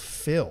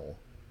fulfill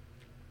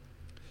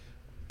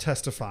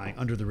testifying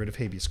under the writ of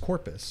habeas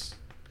corpus,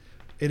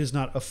 it is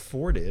not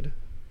afforded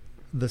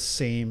the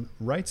same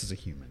rights as a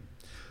human.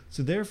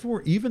 So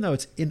therefore, even though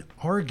it's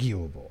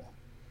inarguable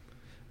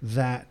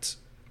that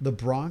the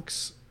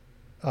Bronx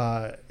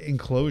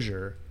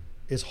enclosure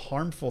is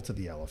harmful to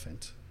the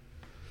elephant,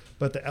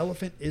 but the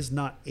elephant is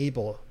not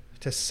able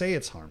to say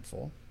it's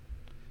harmful,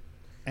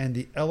 and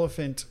the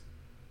elephant,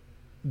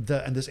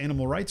 and this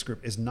animal rights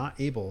group is not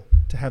able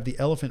to have the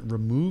elephant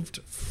removed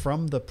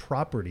from the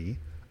property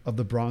of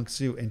the Bronx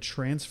Zoo and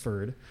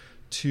transferred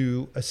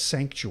to a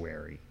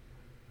sanctuary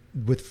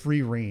with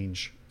free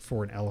range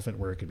for an elephant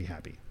where it could be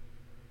happy.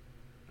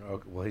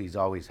 Okay, well, he's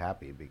always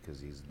happy because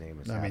his name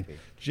is Happy.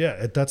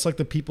 Yeah, that's like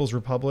the People's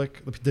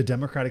Republic, the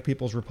Democratic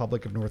People's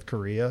Republic of North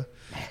Korea.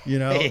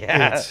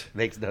 Yeah,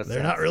 makes no sense.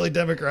 They're not really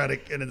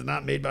democratic, and it's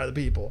not made by the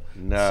people.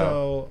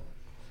 No.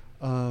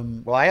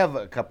 So, well, I have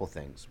a couple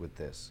things with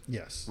this.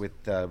 Yes. With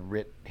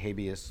writ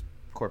habeas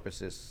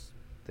corpus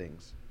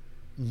things.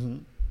 Mm-hmm.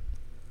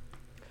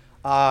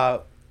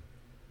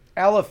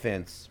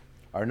 Elephants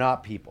are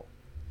not people.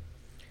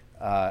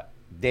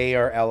 They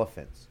are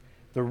elephants.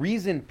 The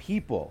reason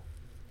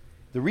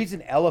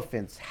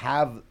elephants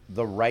have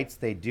the rights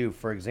they do,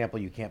 for example,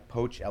 you can't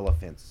poach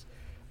elephants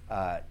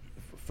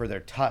for their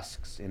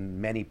tusks in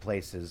many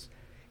places,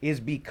 is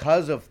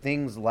because of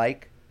things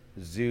like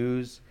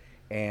zoos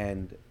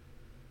and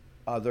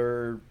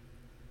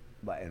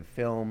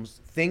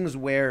films, things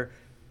where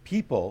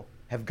people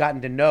have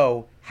gotten to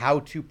know how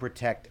to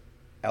protect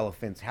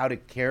elephants, how to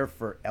care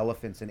for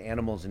elephants and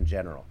animals in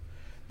general.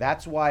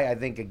 That's why I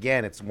think,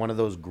 again, it's one of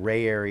those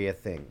gray area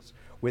things.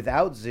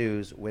 Without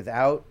zoos,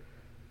 without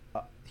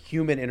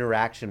human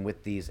interaction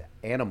with these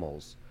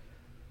animals,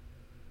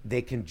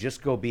 they can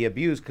just go be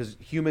abused because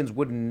humans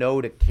wouldn't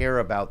know to care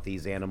about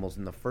these animals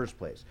in the first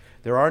place.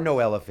 There are no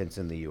elephants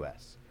in the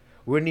U.S.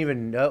 We wouldn't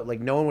even know, like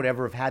no one would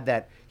ever have had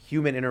that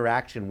human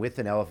interaction with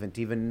an elephant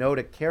to even know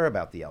to care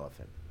about the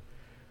elephant.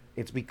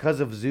 It's because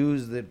of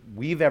zoos that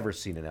we've ever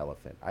seen an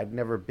elephant. I've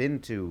never been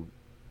to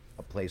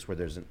a place where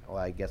there's well,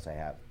 I guess I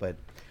have, but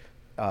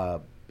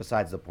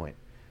besides the point.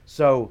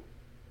 So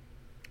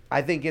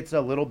I think it's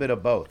a little bit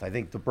of both. I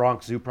think the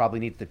Bronx Zoo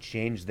probably needs to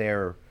change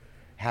their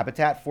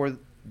habitat for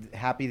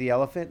Happy the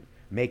elephant,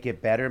 make it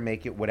better,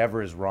 make it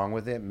whatever is wrong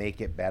with it,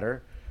 make it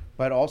better.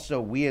 But also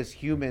we as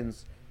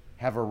humans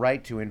have a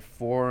right to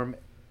inform,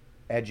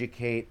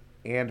 educate,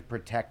 and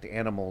protect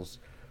animals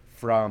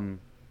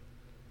from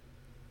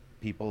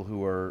people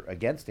who are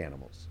against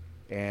animals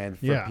and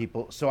for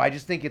people. So I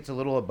just think it's a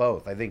little of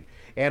both. I think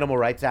animal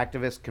rights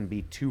activists can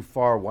be too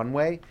far one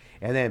way,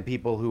 and then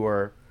people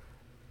who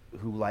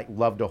like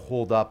love to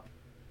hold up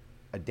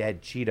a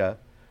dead cheetah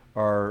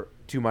are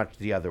too much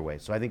the other way.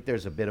 So I think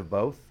there's a bit of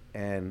both,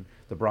 and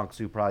the Bronx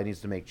Zoo probably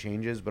needs to make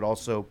changes, but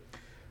also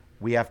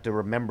we have to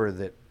remember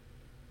that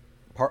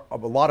a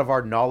lot of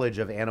our knowledge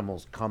of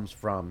animals comes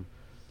from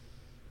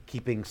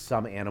keeping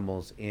some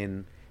animals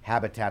in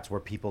habitats where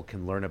people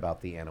can learn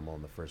about the animal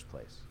in the first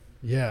place.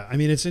 Yeah, I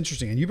mean, it's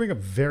interesting. And you bring up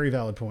very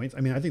valid points. I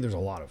mean, I think there's a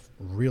lot of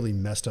really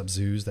messed up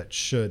zoos that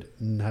should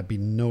not be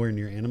nowhere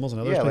near animals,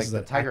 and other places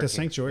like that act as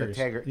sanctuaries.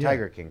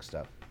 Tiger King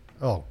stuff.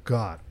 Oh,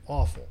 God,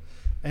 awful.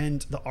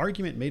 And the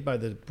argument made by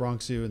the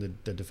Bronx Zoo and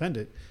the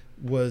defendant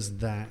was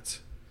that,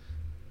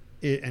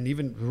 and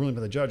even ruling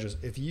by the judges,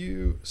 if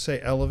you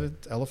say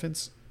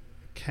elephants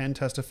can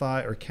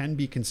testify or can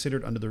be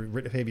considered under the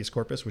writ of habeas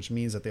corpus, which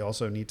means that they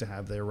also need to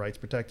have their rights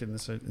protected in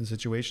the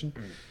situation,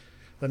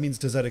 that means,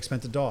 does that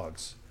extend to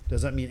dogs?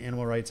 Does that mean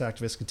animal rights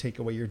activists can take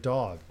away your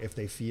dog if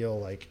they feel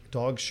like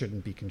dogs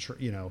shouldn't be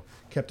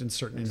kept in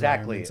certain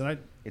environments? And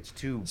it's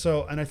too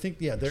and I think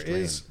there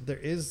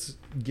is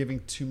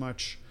giving too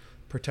much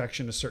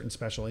protection to certain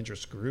special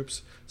interest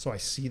groups. So I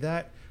see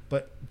that,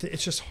 but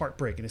it's just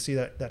heartbreaking to see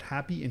that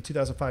Happy in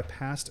 2005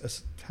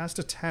 passed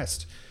a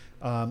test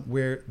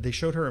where they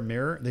showed her a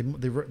mirror.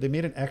 They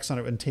made an X on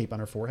it and tape on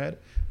her forehead.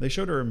 They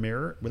showed her a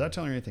mirror without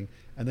telling her anything,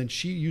 and then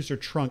she used her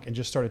trunk and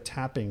just started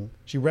tapping.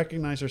 She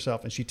recognized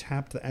herself and she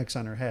tapped the X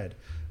on her head,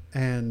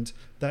 and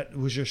that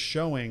was just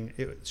showing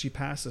she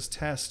passed this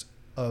test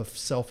of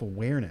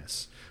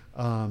self-awareness.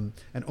 And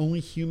only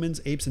humans,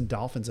 apes, and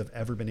dolphins have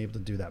ever been able to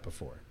do that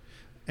before.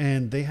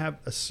 And they have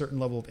a certain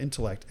level of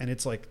intellect, and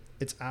it's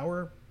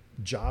our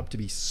job to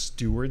be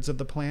stewards of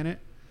the planet,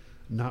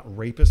 not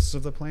rapists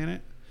of the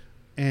planet.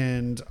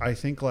 And I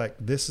think like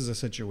this is a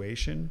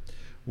situation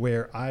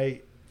where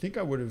I think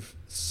I would have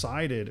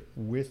sided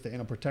with the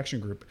animal protection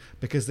group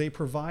because they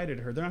provided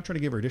her. They're not trying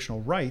to give her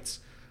additional rights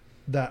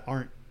that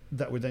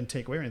would then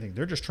take away anything.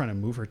 They're just trying to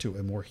move her to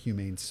a more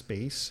humane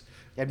space.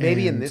 And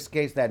maybe in this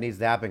case that needs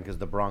to happen because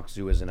the Bronx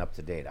Zoo isn't up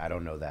to date. I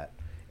don't know that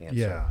answer.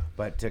 Yeah.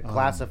 But to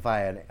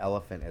classify an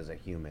elephant as a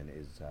human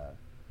is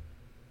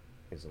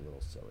a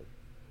little silly.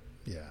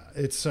 Yeah,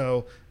 it's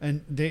so,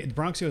 and the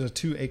Bronx Zoo has a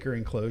 2-acre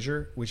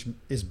enclosure, which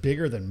is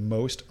bigger than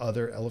most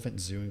other elephant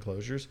zoo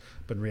enclosures.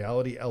 But in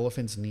reality,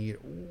 elephants need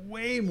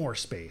way more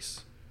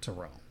space to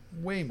roam,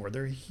 way more.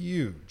 They're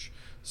huge.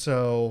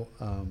 So,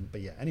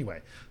 but yeah, anyway.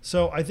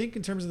 So I think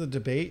in terms of the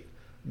debate,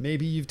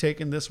 maybe you've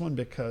taken this one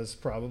because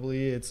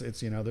probably it's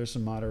there's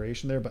some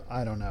moderation there, but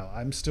I don't know.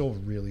 I'm still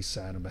really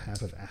sad on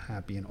behalf of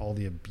Happy and all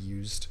the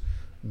abused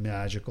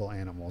magical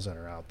animals that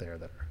are out there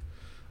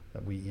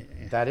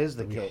that is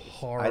the case.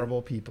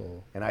 Horrible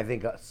people. And I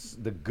think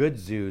the good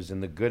zoos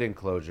and the good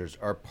enclosures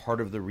are part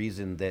of the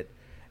reason that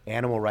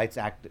animal rights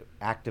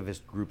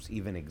activist groups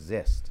even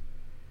exist,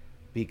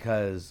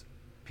 because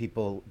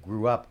people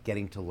grew up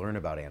getting to learn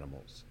about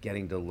animals,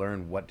 getting to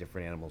learn what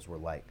different animals were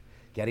like,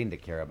 getting to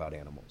care about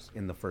animals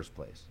in the first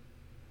place.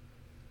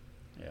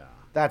 Yeah,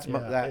 that's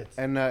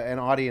and an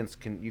audience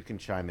can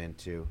chime in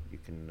too. You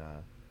can.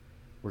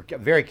 We're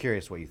very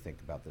curious what you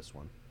think about this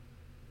one.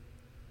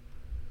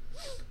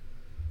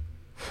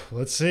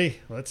 Let's see.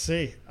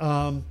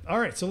 All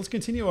right, so let's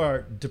continue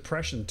our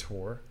depression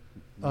tour.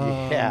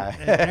 Yeah,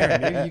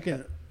 Aaron, maybe you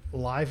can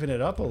liven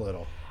it up a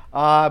little.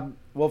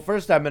 Well,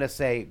 first I'm going to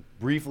say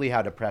briefly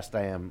how depressed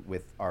I am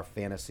with your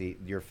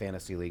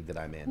fantasy league that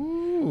I'm in.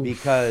 Ooh.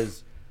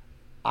 Because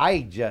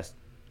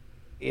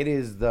it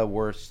is the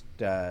worst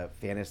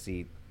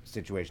fantasy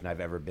situation I've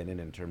ever been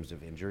in terms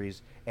of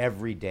injuries.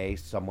 Every day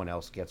someone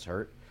else gets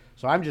hurt.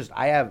 So I'm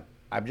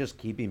just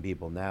keeping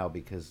people now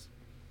because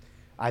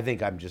I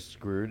think I'm just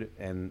screwed,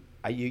 and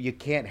you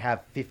can't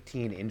have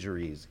 15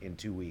 injuries in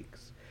 2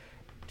 weeks,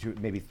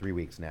 maybe 3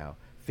 weeks now,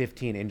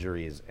 15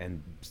 injuries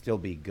and still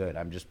be good.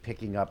 I'm just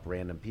picking up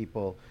random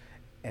people,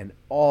 and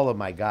all of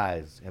my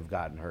guys have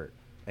gotten hurt,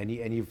 and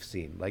you've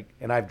seen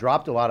and I've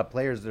dropped a lot of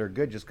players that are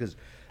good just because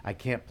I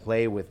can't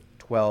play with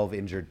 12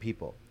 injured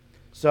people.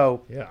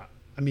 So yeah,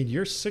 I mean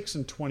you're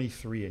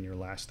 6-23 in your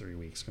last 3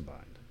 weeks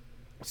combined.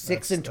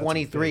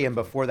 6-23, and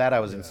before that I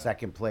was in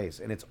second place,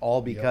 and it's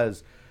all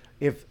because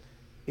if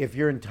if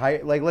your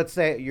entire, like, let's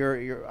say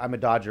I'm a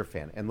Dodger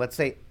fan, and let's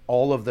say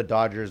all of the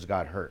Dodgers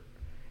got hurt,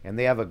 and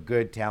they have a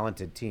good,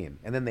 talented team,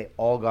 and then they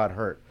all got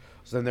hurt.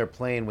 So then they're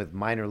playing with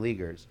minor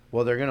leaguers.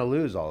 Well, they're going to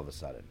lose all of a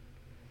sudden.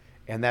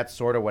 And that's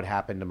sort of what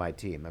happened to my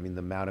team. I mean,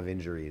 the amount of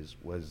injuries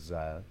was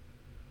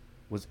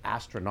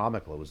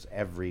astronomical. It was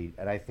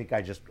and I think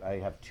I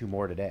have 2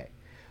 more today.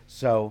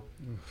 So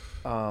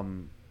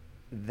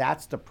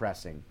that's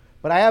depressing.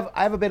 But I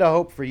have a bit of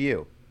hope for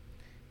you.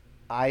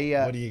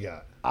 What do you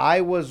got?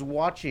 I was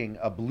watching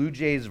a Blue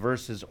Jays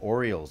versus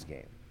Orioles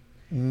game.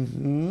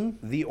 Mm-hmm.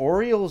 The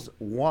Orioles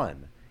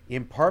won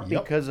in part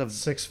because of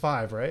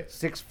 6-5, right?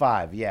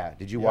 6-5. Yeah.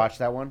 Did you watch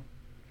that one?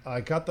 I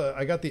got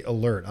the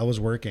alert. I was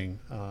working,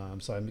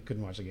 so I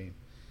couldn't watch the game.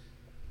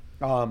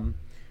 Well,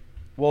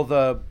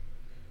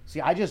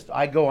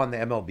 I go on the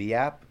MLB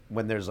app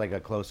when there's like a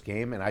close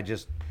game, and I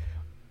just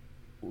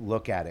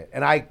look at it.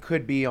 And I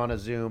could be on a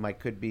Zoom, I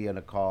could be in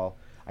a call,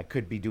 I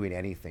could be doing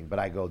anything, but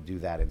I go do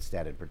that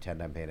instead and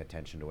pretend I'm paying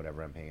attention to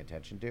whatever I'm paying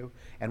attention to.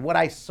 And what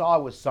I saw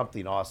was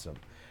something awesome.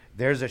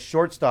 There's a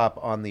shortstop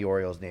on the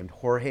Orioles named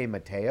Jorge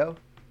Mateo.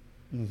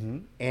 Mm-hmm.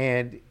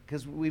 And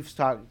because we've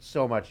talked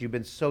so much, you've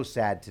been so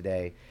sad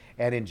today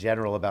and in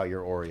general about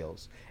your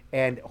Orioles.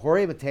 And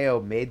Jorge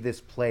Mateo made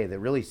this play that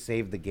really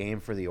saved the game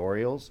for the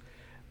Orioles.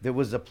 There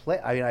was a play,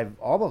 I mean, I've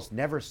almost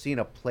never seen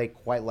a play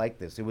quite like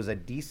this. It was a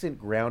decent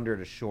grounder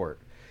to short.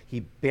 He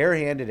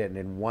barehanded it, and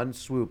in one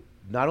swoop,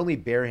 not only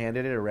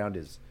barehanded it around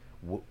his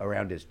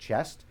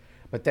chest,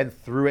 but then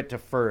threw it to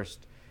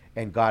first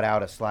and got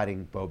out a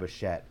sliding Bo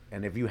Bichette.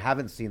 And if you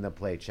haven't seen the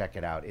play, check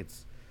it out.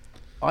 It's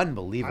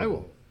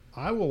unbelievable.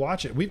 I will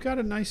watch it. We've got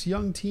a nice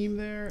young team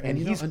there. And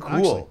he's cool.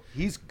 Actually,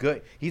 he's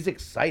good. He's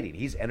exciting.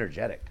 He's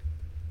energetic.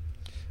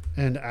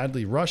 And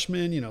Adley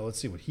Rushman, let's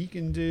see what he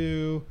can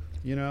do,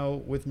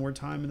 with more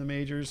time in the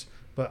majors.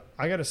 But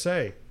I got to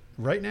say,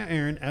 right now,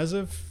 Aaron, as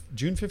of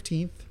June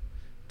 15th,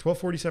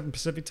 12:47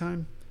 Pacific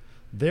time,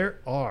 there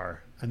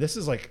are, and this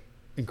is like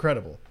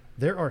incredible,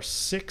 there are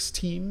 6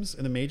 teams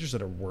in the majors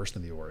that are worse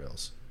than the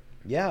Orioles.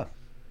 Yeah.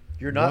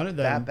 You're not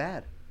that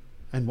bad.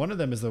 And one of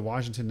them is the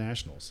Washington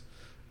Nationals.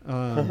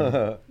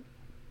 The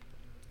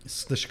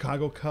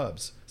Chicago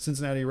Cubs,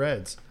 Cincinnati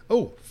Reds.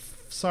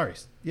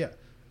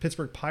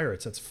 Pittsburgh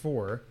Pirates. That's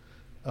 4.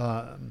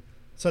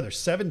 So there's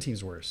 7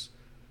 teams worse.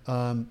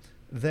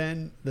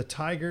 Then the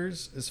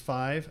Tigers is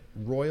 5,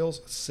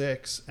 Royals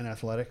 6, and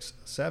Athletics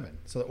 7.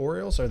 So the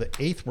Orioles are the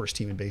 8th worst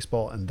team in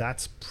baseball, and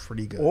that's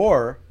pretty good.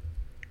 Or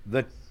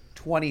the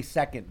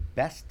 22nd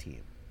best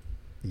team.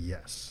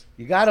 Yes.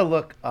 You got to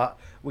look up.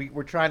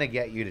 We're trying to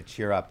get you to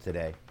cheer up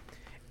today.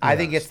 I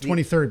think it's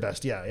 23rd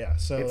best. Yeah.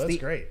 So that's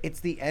great.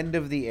 It's the end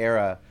of the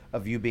era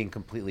of you being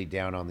completely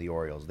down on the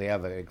Orioles. They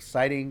have an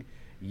exciting,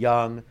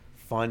 young,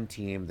 fun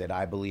team that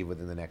I believe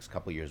within the next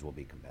couple of years will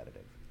be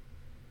competitive.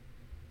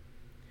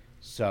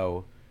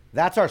 So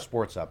that's our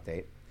sports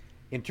update.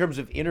 In terms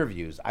of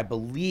interviews, I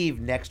believe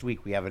next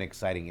week we have an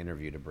exciting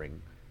interview to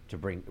bring.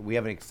 We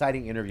have an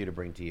exciting interview to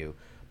bring to you,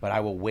 but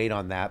I will wait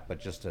on that. But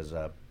just as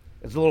a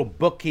little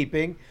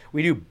bookkeeping,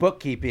 we do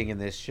bookkeeping in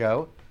this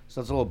show,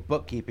 so it's a little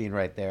bookkeeping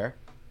right there.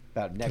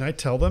 Can I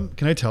tell them?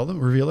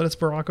 Reveal that it's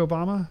Barack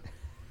Obama?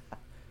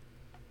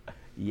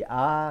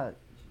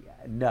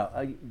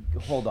 No.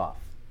 Hold off.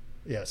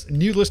 Yes.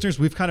 New listeners,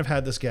 we've kind of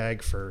had this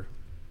gag for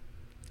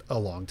a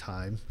long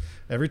time.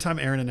 Every time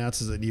Aaron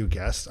announces a new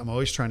guest, I'm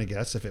always trying to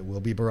guess if it will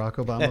be Barack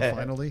Obama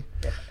finally.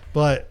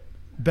 But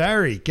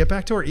Barry, get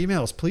back to our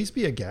emails. Please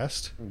be a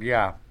guest.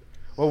 Yeah.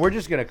 Well, we're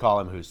just going to call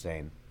him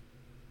Hussein.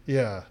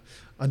 Yeah.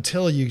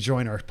 Until you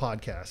join our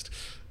podcast.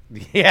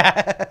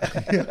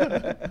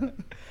 Yeah.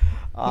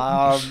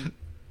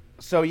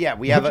 So yeah,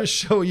 we'll just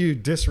show you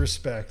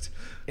disrespect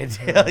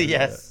until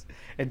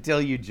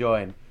you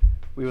join.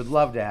 We would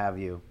love to have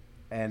you,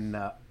 and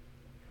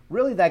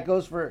really that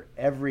goes for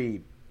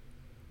every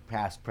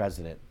past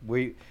president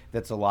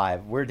that's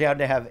alive. We're down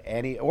to have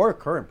or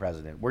current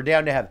president. We're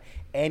down to have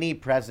any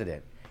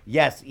president.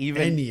 Yes,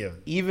 even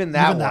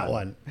that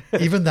one.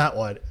 Even that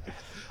one.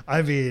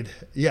 I mean,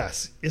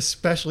 yes,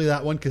 especially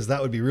that one, because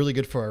that would be really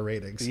good for our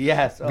ratings.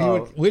 Yes.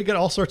 We'd get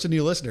all sorts of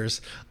new listeners.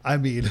 I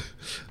mean,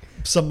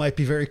 some might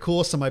be very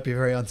cool, some might be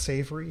very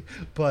unsavory,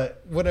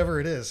 but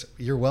whatever it is,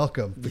 you're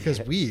welcome, because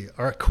we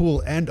are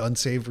cool and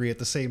unsavory at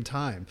the same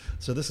time.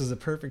 So this is a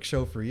perfect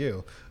show for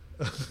you.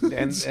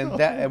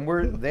 And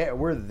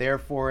we're there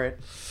for it.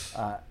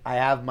 I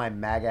have my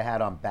MAGA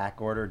hat on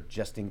back order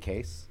just in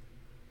case.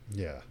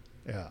 Yeah.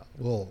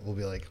 We'll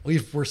be like,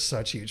 we're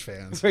such huge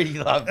fans. We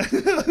love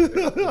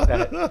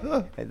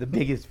the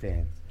biggest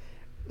fans.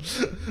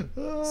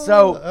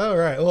 So all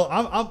right.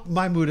 Well,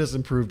 my mood has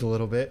improved a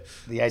little bit.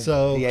 The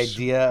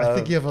idea. I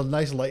think you have a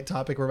nice light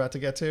topic we're about to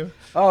get to.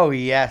 Oh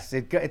yes,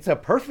 it's a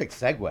perfect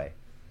segue.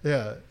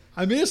 Yeah,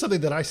 I mean, it's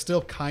something that I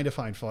still kind of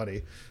find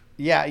funny.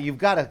 Yeah, you've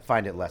got to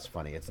find it less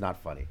funny. It's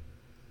not funny.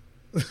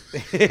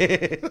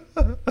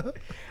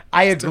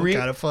 I agree.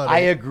 Kind of funny. I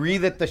agree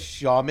that the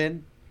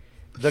shaman,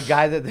 the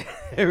guy that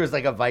there was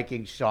like a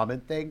Viking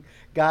shaman thing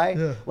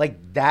guy, like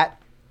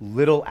that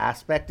little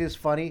aspect is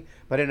funny,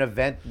 but an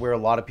event where a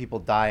lot of people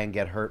die and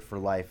get hurt for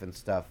life and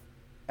stuff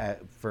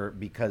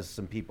because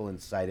some people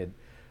incited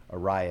a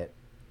riot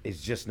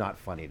is just not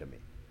funny to me.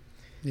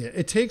 Yeah,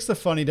 it takes the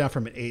funny down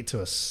from an 8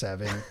 to a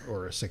 7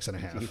 or a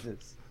 6.5.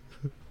 Jesus.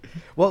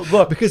 Well,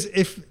 look, Because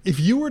if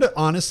you were to,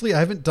 honestly, I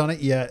haven't done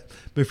it yet,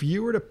 but if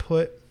you were to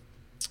put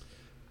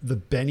the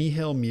Benny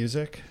Hill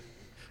music,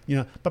 you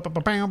know,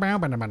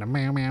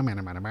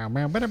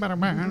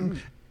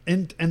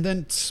 and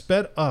then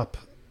sped up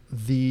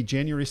the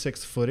January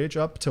 6th footage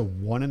up to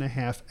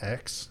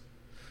 1.5x,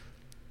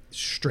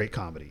 straight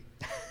comedy.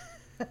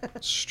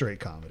 Straight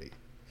comedy.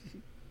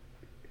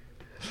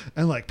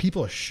 And like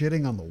people are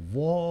shitting on the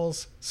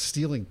walls,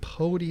 stealing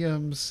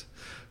podiums,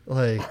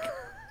 like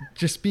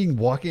just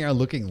walking around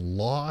looking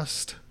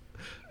lost,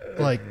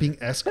 like being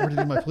escorted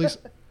in by police.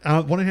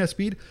 1.5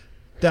 speed.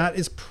 That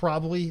is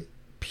probably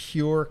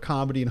pure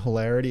comedy and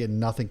hilarity, and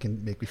nothing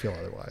can make me feel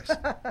otherwise.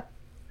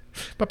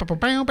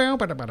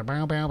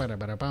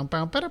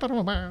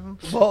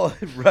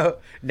 well,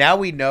 now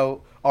we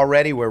know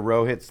already where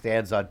Rohit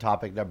stands on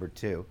topic number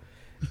 2.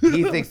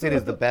 He thinks it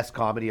is the best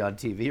comedy on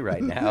TV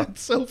right now.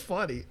 It's so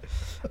funny.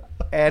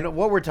 And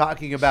what we're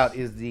talking about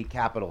is the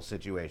Capitol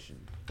situation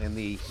and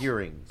the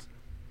hearings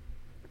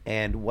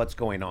and what's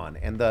going on.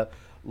 And the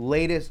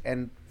latest,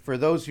 and for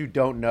those who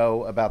don't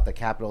know about the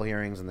Capitol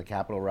hearings and the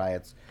Capitol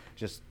riots,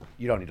 just,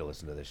 you don't need to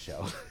listen to this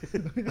show.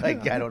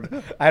 Like, I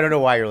don't know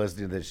why you're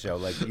listening to this show.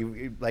 Like,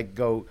 you like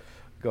go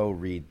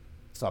read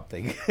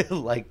something,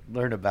 like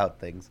learn about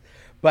things.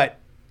 But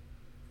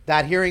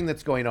that hearing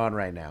that's going on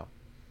right now,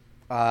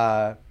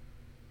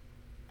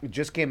 it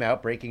just came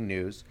out, breaking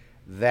news,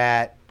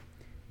 that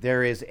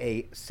there is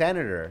a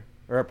senator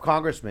or a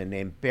congressman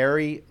named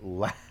Barry.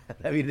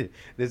 I mean,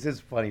 this is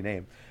a funny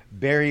name,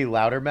 Barry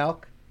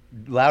Loudermilk.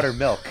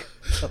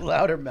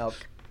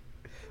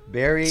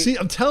 Barry. See,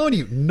 I'm telling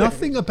you,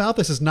 nothing about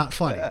this is not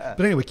funny.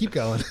 But anyway, keep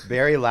going.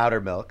 Barry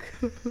Loudermilk.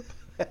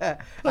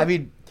 I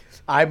mean,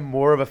 I'm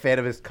more of a fan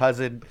of his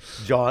cousin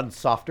John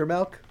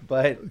Softermilk,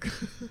 but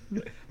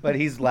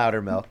he's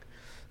Loudermilk.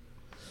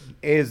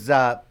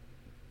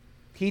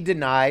 He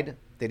denied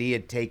that he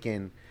had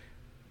taken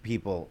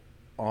people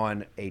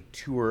on a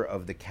tour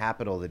of the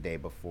Capitol the day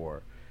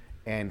before,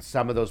 and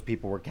some of those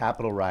people were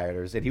Capitol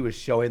rioters, and he was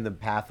showing them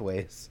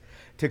pathways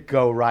to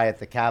go riot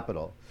the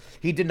Capitol.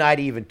 He denied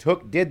he even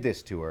did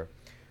this tour,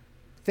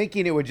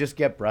 thinking it would just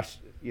get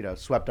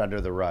swept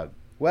under the rug.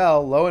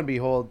 Well, lo and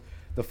behold,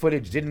 the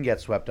footage didn't get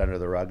swept under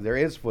the rug. There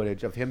is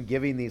footage of him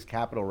giving these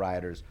Capitol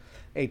rioters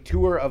a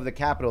tour of the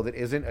Capitol that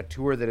isn't a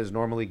tour that is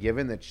normally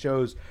given, that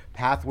shows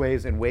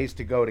pathways and ways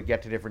to go to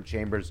get to different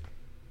chambers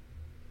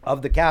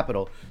of the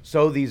Capitol,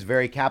 so these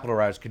very Capitol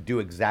rioters could do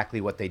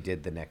exactly what they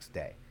did the next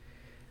day.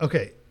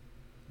 Okay,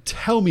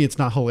 tell me it's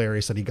not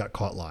hilarious that he got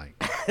caught lying.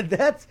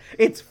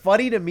 It's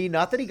funny to me,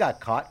 not that he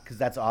got caught, because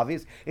that's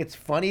obvious. It's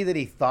funny that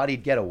he thought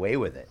he'd get away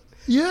with it.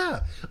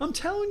 Yeah, I'm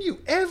telling you,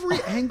 every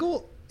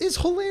angle is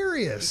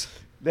hilarious.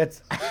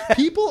 That's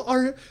People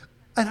are,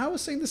 and I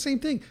was saying the same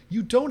thing.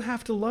 You don't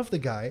have to love the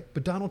guy,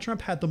 but Donald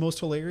Trump had the most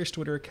hilarious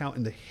Twitter account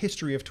in the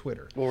history of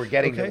Twitter. Well, we're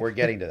getting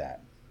to that.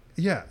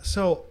 Yeah,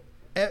 so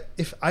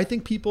if I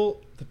think the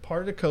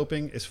part of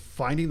coping is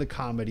finding the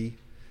comedy,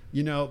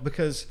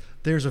 because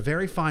there's a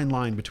very fine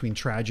line between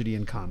tragedy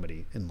and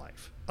comedy in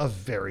life. A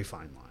very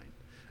fine line.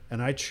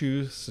 And I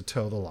choose to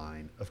toe the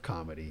line of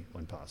comedy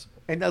when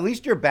possible. And at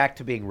least you're back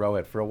to being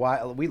Rohit for a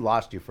while. We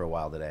lost you for a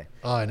while today.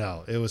 Oh, I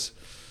know. It was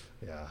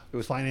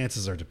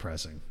finances are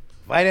depressing.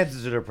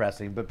 Finances are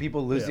depressing, but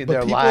people losing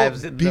their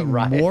lives in the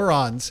riot. Being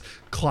morons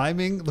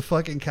climbing the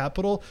fucking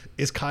Capitol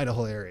is kind of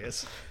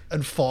hilarious.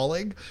 And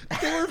falling.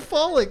 They were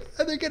falling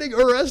and they're getting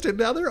arrested.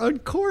 Now they're on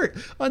court,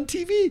 on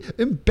TV,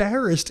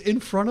 embarrassed in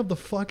front of the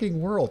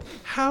fucking world.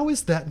 How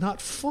is that not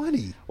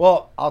funny?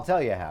 Well, I'll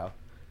tell you how.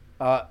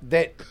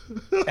 That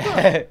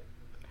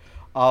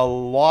a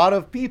lot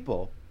of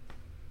people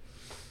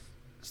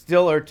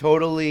still are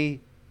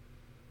totally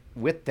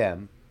with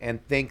them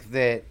and think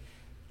that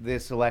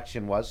this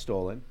election was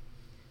stolen,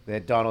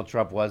 that Donald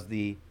Trump was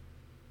the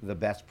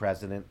best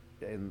president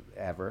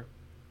ever.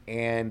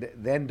 And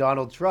then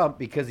Donald Trump,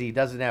 because he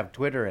doesn't have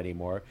Twitter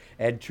anymore,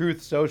 and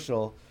Truth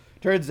Social,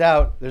 turns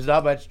out there's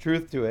not much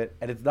truth to it,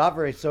 and it's not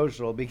very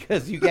social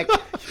because you get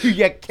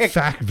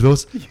kicked.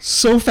 Those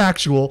so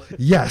factual.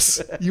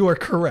 Yes, you are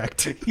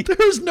correct.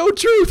 There's no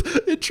truth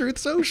in Truth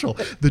Social.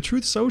 The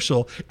Truth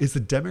Social is the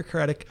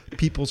Democratic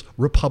People's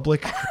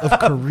Republic of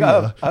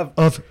Korea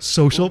of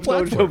social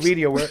platforms. Social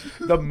media, where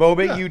the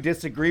moment you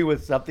disagree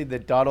with something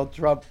that Donald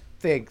Trump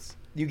thinks,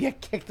 you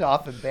get kicked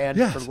off and banned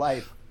for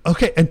life.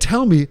 Okay, and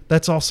tell me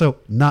that's also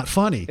not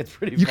funny. It's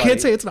pretty You funny.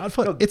 can't say it's not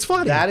funny. No, it's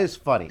funny. That is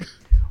funny.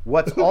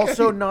 What's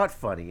also not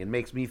funny and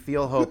makes me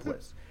feel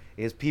hopeless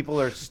is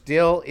people are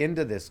still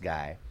into this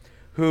guy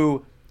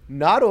who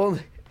not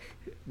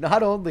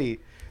only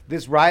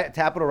this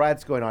Capitol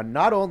riot's going on,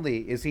 not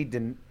only is he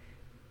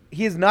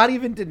is not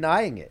even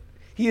denying it.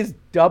 He is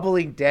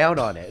doubling down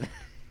on it.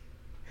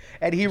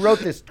 And he wrote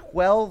this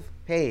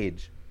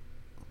 12-page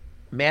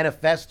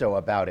manifesto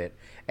about it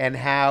and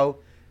how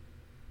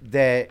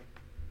that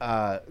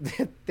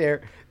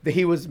that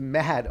he was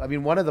mad. I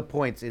mean, one of the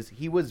points is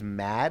he was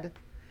mad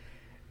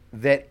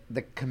that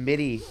the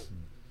committee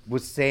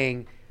was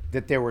saying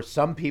that there were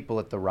some people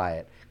at the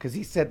riot because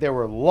he said there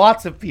were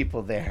lots of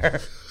people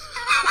there.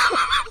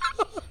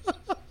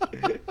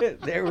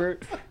 There were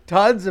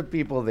tons of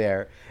people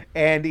there,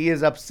 and he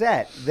is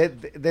upset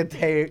that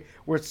they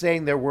were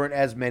saying there weren't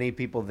as many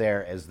people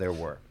there as there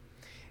were.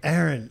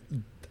 Aaron,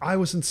 I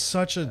was in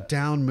such a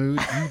down mood.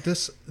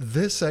 This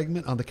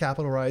segment on the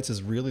Capitol riots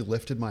has really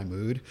lifted my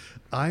mood.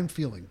 I'm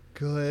feeling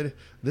good.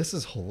 This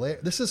is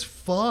hilarious. This is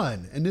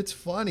fun, and it's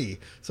funny.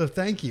 So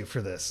thank you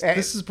for this.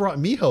 This has brought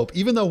me hope,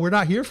 even though we're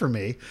not here for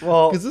me.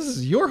 Well, because this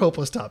is your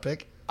hopeless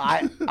topic.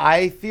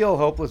 I feel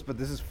hopeless, but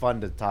this is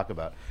fun to talk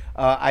about.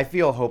 I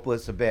feel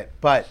hopeless a bit.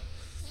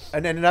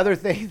 And then another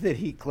thing that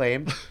he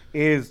claimed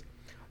is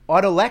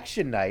on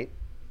election night,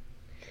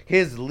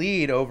 his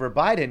lead over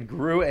Biden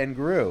grew and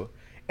grew.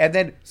 And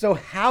then, so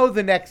how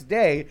the next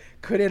day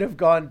could it have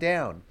gone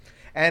down?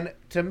 And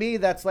to me,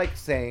 that's like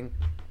saying,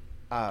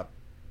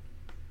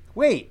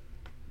 wait,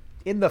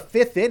 in the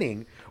 5th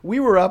inning, we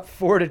were up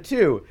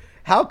 4-2.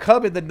 How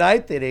come in the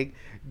 9th inning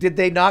did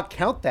they not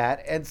count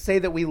that and say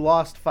that we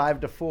lost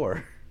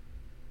 5-4?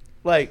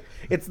 Like,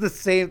 it's the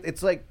same.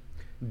 It's like,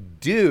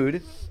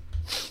 dude,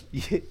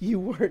 you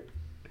weren't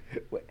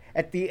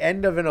at the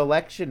end of an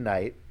election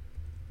night.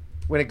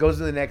 When it goes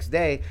to the next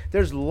day,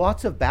 there's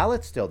lots of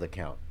ballots still to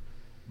count,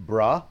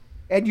 bruh.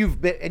 And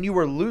you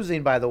were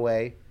losing, by the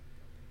way,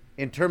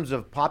 in terms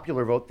of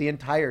popular vote the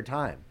entire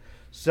time.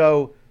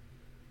 So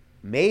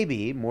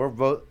maybe more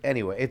vote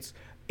anyway.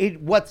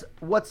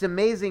 What's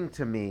amazing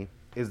to me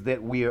is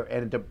that we are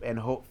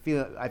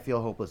I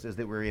feel hopeless is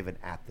that we're even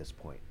at this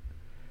point.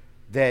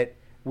 That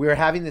we're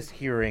having this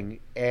hearing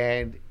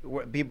and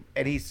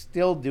he's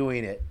still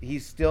doing it.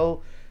 He's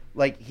still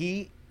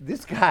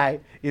this guy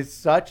is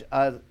such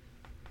a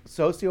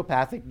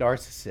sociopathic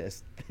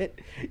narcissist that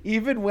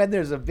even when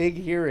there's a big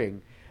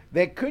hearing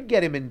that could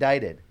get him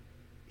indicted,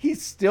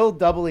 he's still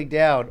doubling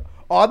down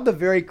on the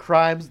very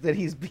crimes that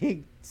he's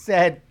being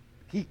said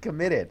he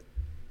committed.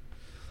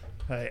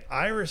 Hey,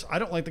 Iris, I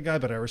don't like the guy,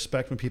 but I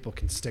respect when people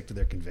can stick to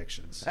their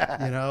convictions.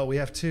 We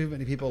have too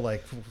many people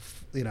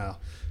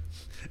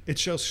it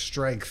shows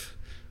strength.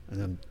 And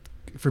then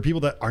for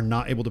people that are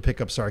not able to pick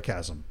up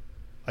sarcasm,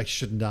 I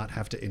should not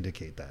have to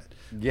indicate that.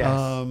 Yes.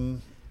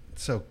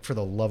 So for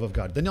the love of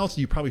God, then also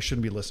you probably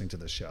shouldn't be listening to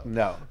this show.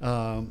 No.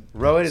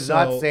 Rowan is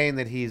not saying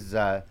that he's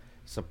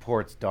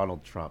supports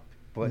Donald Trump,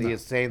 but he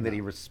is saying that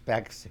he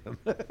respects him.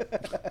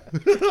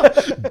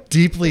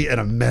 Deeply and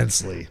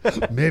immensely.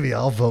 Maybe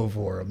I'll vote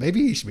for him.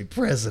 Maybe he should be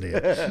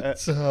president.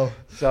 So,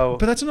 but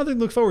that's another thing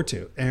to look forward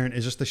to, Aaron,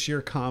 is just the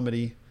sheer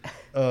comedy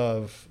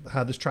of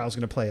how this trial is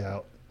going to play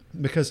out,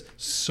 because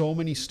so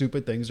many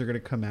stupid things are going to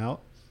come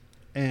out,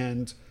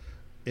 and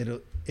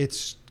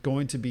it's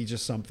going to be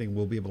just something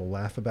we'll be able to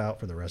laugh about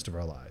for the rest of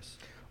our lives.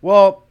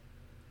 Well,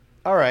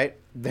 all right,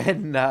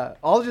 then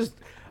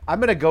I'm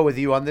going to go with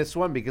you on this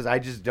one because I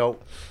just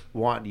don't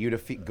want you to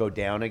go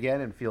down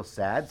again and feel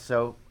sad.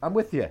 So I'm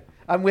with you.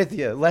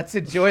 Let's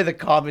enjoy the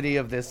comedy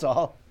of this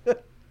all.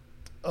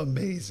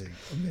 Amazing.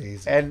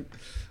 And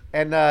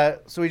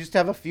so we just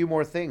have a few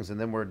more things and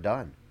then we're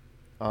done.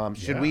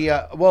 Should we?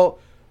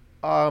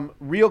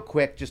 Real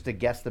quick, just to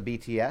guess the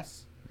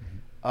BTS.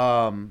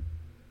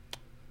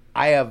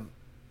 I have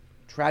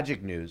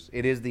tragic news.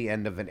 It is the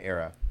end of an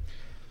era.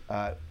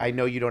 I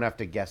know you don't have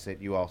to guess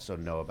it. You also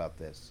know about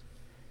this.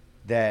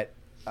 That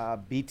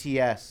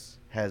BTS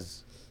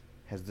has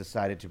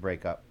decided to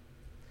break up.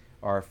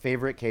 Our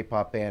favorite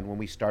K-pop band, when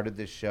we started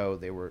this show,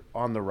 they were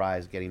on the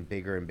rise, getting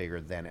bigger and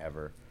bigger than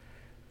ever.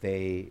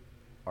 They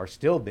are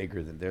still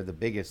bigger than they're the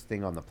biggest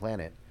thing on the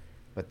planet,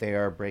 but they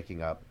are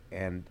breaking up,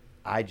 and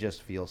I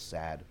just feel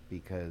sad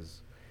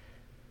because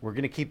we're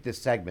going to keep this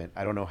segment.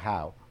 I don't know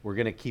how. We're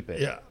going to keep it.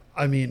 Yeah.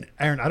 I mean,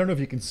 Aaron, I don't know if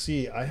you can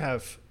see, I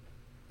have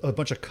a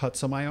bunch of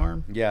cuts on my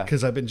arm. Yeah.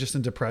 Because I've been just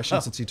in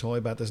depression since you told me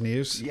about this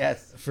news.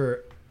 Yes.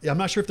 I'm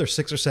not sure if there's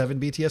 6 or 7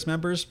 BTS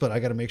members, but I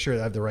got to make sure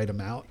that I have the right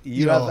amount.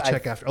 I'll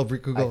check after. I'll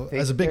Google.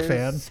 As a big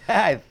fan,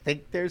 I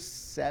think there's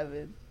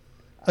 7.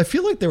 I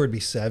feel like there would be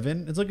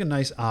 7. It's like a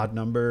nice odd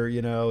number,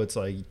 It's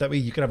like that way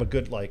you could have a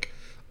good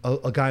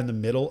a guy in the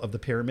middle of the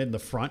pyramid in the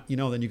front,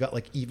 then you got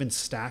even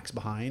stacks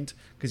behind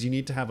because you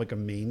need to have a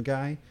main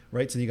guy,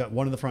 right? So you got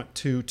one in the front,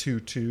 2, 2,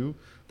 2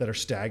 that are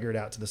staggered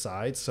out to the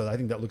sides. So I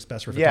think that looks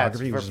best for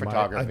photography. Yeah, it's for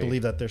photography. I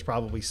believe that there's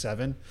probably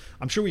 7.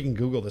 I'm sure we can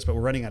Google this, but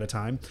we're running out of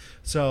time.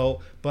 So,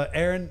 but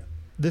Aaron,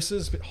 this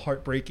is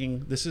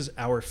heartbreaking. This is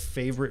our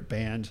favorite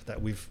band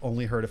that we've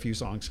only heard a few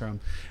songs from.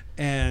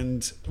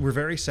 And we're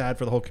very sad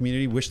for the whole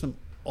community. Wish them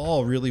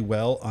all really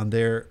well on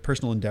their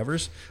personal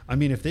endeavors. I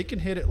mean, if they can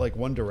hit it like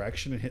One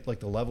Direction and hit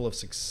the level of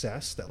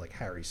success that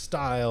Harry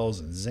Styles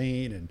and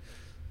Zayn and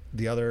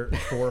the other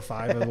 4 or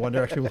 5 of the One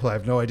Direction people, I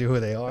have no idea who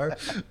they are.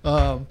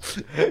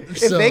 If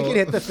they can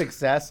hit the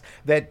success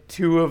that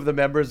 2 of the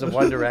members of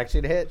One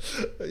Direction hit,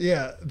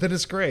 yeah, then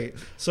it's great.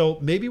 So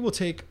maybe we'll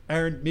take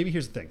Aaron. Maybe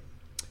here's the thing.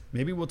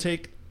 Maybe we'll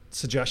take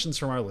suggestions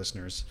from our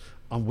listeners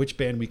on which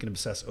band we can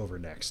obsess over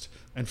next,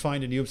 and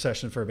find a new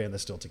obsession for a band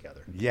that's still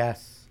together.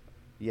 Yes.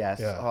 Yeah.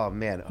 Oh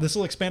man. This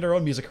will expand our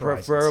own music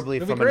horizons. Preferably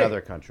It'll be from great.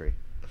 another country.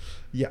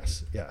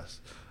 Yes.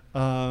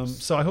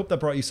 So I hope that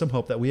brought you some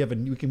hope that we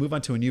can move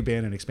on to a new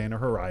band and expand our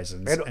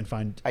horizons and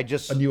find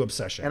a new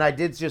obsession. And I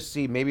did just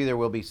see maybe there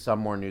will be some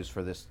more news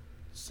for this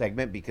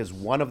segment because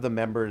one of the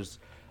members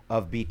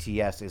of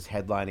BTS is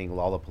headlining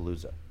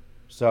Lollapalooza.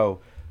 So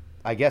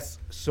I guess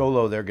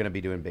solo they're going to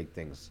be doing big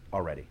things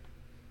already.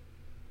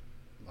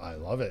 I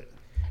love it.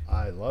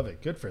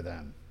 Good for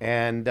them.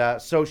 And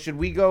so should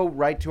we go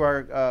right to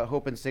our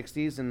Hope in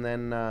 60s and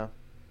then...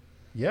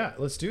 Yeah,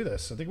 let's do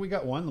this. I think we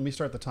got one. Let me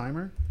start the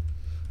timer.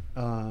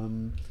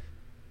 And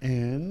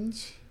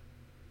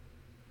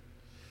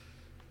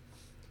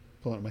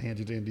pull out my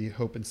handy dandy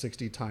Hope in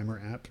 60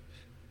 timer app.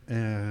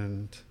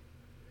 And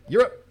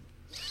you're up.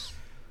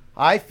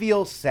 I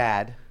feel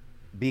sad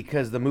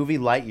because the movie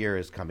Lightyear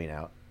is coming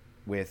out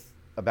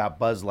about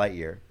Buzz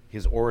Lightyear,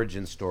 his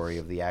origin story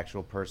of the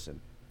actual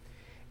person.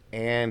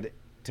 And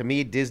to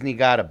me, Disney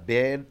got a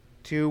bit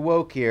too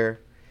woke here,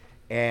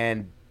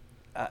 and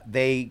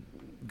they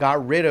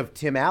got rid of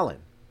Tim Allen,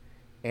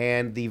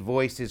 and the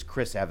voice is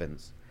Chris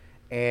Evans.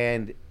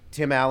 And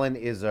Tim Allen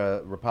is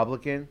a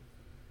Republican.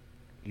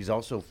 He's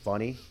also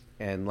funny,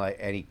 and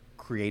he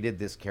created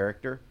this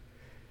character.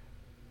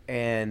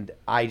 And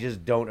I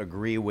just don't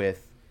agree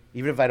with,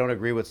 even if I don't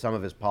agree with some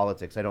of his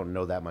politics, I don't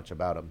know that much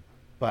about him,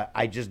 but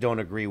I just don't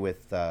agree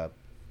with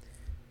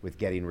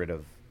getting rid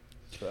of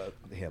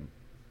him.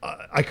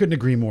 I couldn't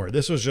agree more.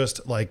 This was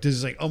just like, this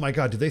is like, oh my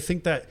God, do they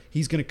think that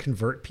he's going to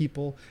convert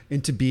people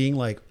into being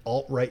like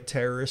alt-right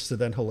terrorists to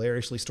then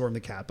hilariously storm the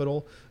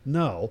Capitol?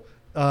 No.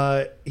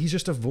 He's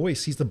just a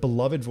voice. He's the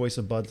beloved voice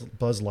of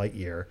Buzz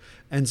Lightyear.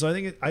 And so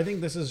I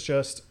think this is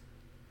just,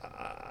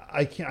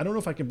 I don't know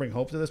if I can bring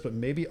hope to this, but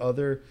maybe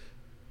and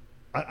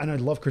I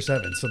love Chris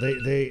Evans. So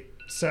they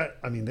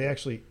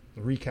actually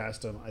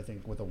recast him, I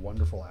think, with a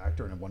wonderful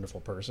actor and a wonderful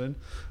person.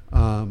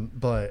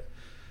 But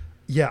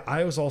yeah,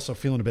 I was also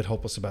feeling a bit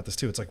hopeless about this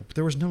too. It's like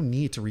there was no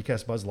need to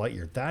recast Buzz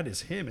Lightyear. That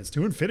is him. It's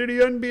to infinity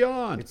and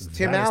beyond. It's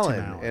Tim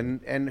Allen.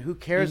 And who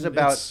cares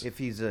about if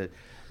he's a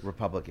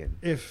Republican?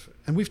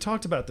 And we've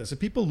talked about this. If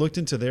people looked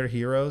into their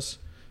heroes,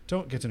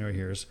 don't get to know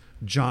heroes.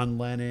 John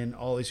Lennon,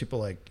 all these people,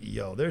 like,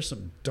 yo, there's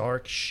some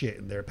dark shit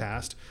in their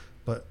past,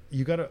 but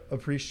you got to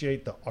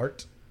appreciate the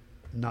art,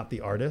 not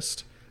the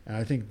artist. And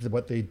I think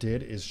what they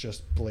did is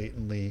just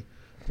blatantly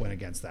went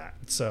against that.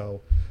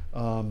 So,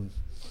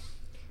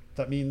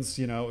 that means,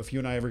 if you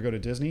and I ever go to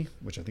Disney,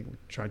 which I think we'll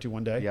try to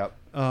one day, yep.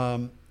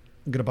 I'm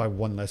going to buy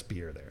one less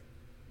beer there.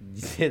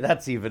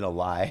 That's even a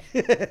lie.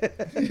 Yeah,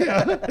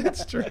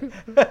 it's true.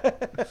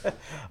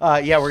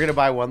 Yeah, we're going to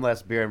buy one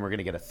less beer and we're going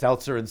to get a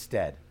seltzer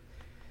instead.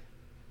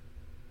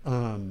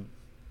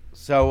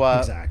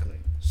 Exactly.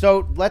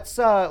 So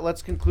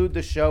let's conclude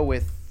the show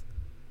with,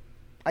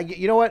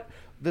 you know what?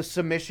 The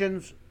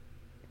submissions,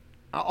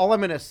 all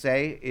I'm going to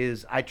say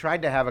is I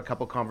tried to have a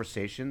couple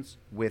conversations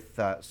with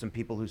some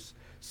people who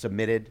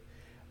submitted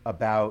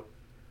about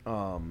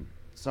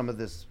some of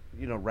this,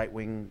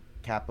 right-wing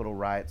Capitol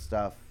riot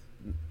stuff.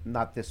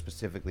 Not this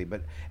specifically,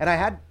 and I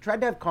had tried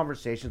to have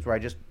conversations where I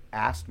just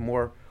asked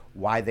more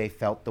why they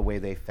felt the way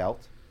they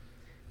felt.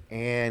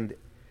 And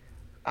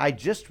I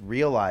just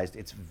realized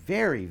it's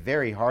very,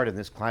 very hard in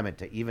this climate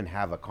to even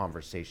have a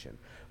conversation.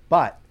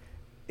 But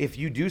if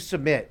you do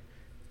submit,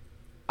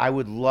 I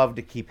would love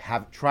to keep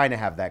trying to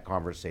have that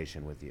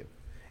conversation with you.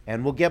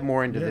 And we'll get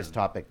more into this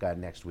topic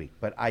next week.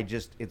 But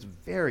it's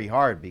very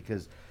hard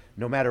because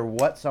no matter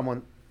what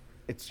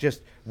it's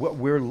just,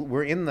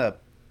 we're in the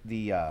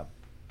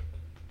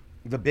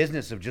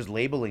business of just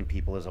labeling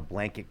people as a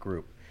blanket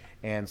group.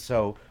 And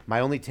so my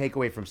only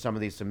takeaway from some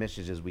of these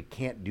submissions is we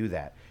can't do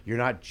that. You're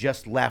not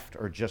just left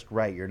or just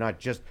right. You're not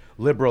just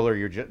liberal or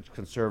you're just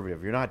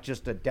conservative. You're not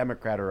just a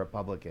Democrat or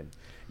Republican.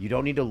 You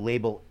don't need to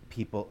label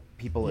people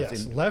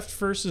as in left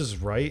versus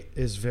right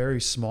is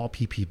very small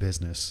PP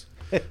business.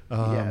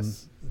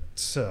 Yes.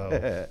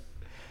 So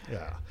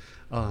yeah.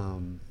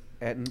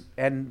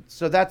 And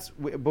so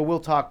but we'll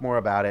talk more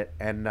about it.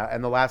 And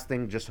the last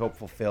thing, just hope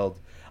fulfilled.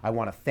 I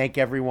want to thank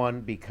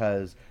everyone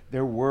because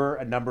there were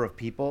a number of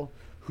people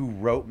who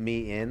wrote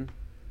me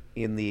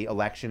in the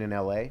election in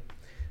LA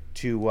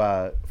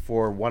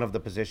for one of the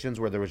positions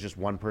where there was just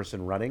one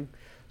person running.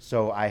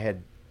 So I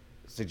had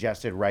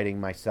suggested writing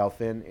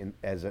myself in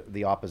as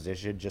the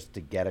opposition just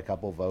to get a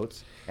couple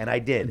votes, and I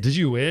did. Did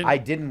you win? I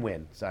didn't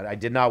win. So I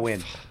did not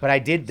win, but I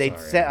did. They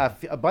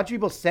sent a bunch of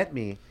people sent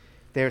me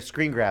their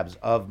screen grabs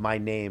of my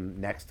name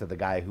next to the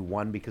guy who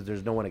won because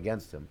there's no one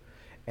against him.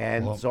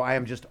 And so I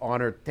am just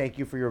honored. Thank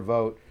you for your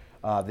vote.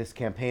 This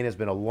campaign has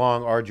been a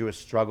long, arduous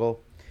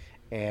struggle,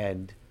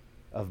 and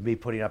of me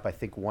putting up, I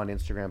think, one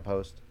Instagram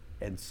post.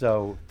 And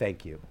so,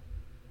 thank you.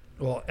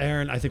 Well,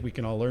 Aaron, I think we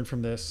can all learn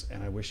from this,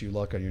 and I wish you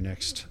luck on your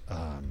next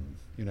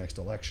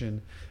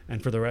election.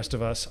 And for the rest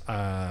of us,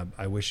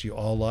 I wish you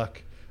all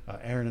luck.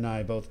 Aaron and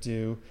I both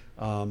do.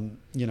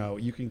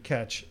 You can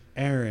catch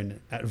Aaron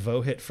at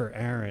Vohit for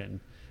Aaron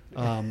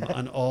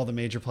on all the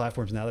major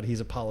platforms now that he's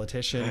a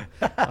politician.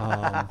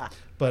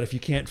 But if you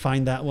can't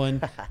find that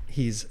one,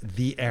 he's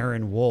the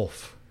Aaron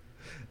Wolf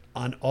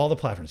on all the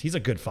platforms. He's a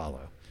good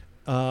follow.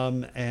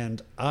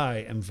 And I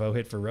am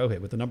Vohit for Rohit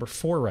with the number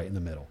 4 right in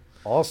the middle.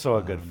 Also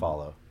a good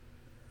follow.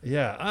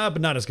 Yeah,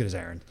 but not as good as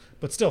Aaron.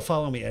 But still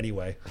follow me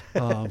anyway,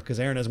 because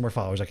Aaron has more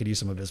followers. I could use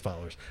some of his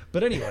followers.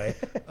 But anyway,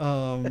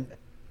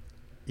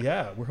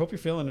 yeah, we hope you're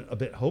feeling a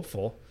bit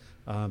hopeful.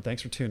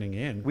 Thanks for tuning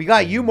in. We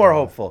got you more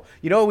hopeful.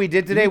 You know what we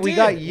did today? We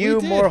got you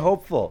we did. more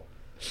hopeful.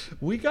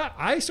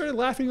 I started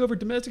laughing over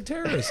domestic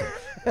terrorism.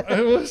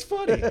 It was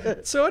funny.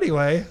 So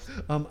anyway,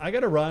 I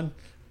got to run.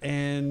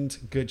 And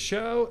good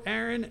show,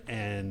 Aaron.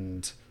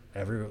 And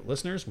every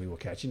listeners, we will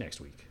catch you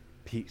next week.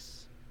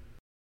 Peace.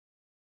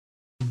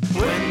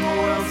 When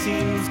the world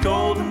seems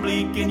cold and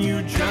bleak and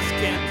you just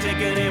can't take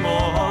it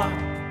anymore,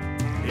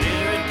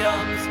 here it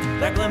comes,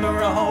 that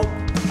glimmer of hope.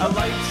 A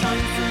light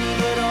shines through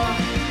the door.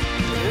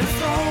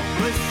 It's a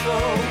hopeless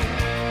soul.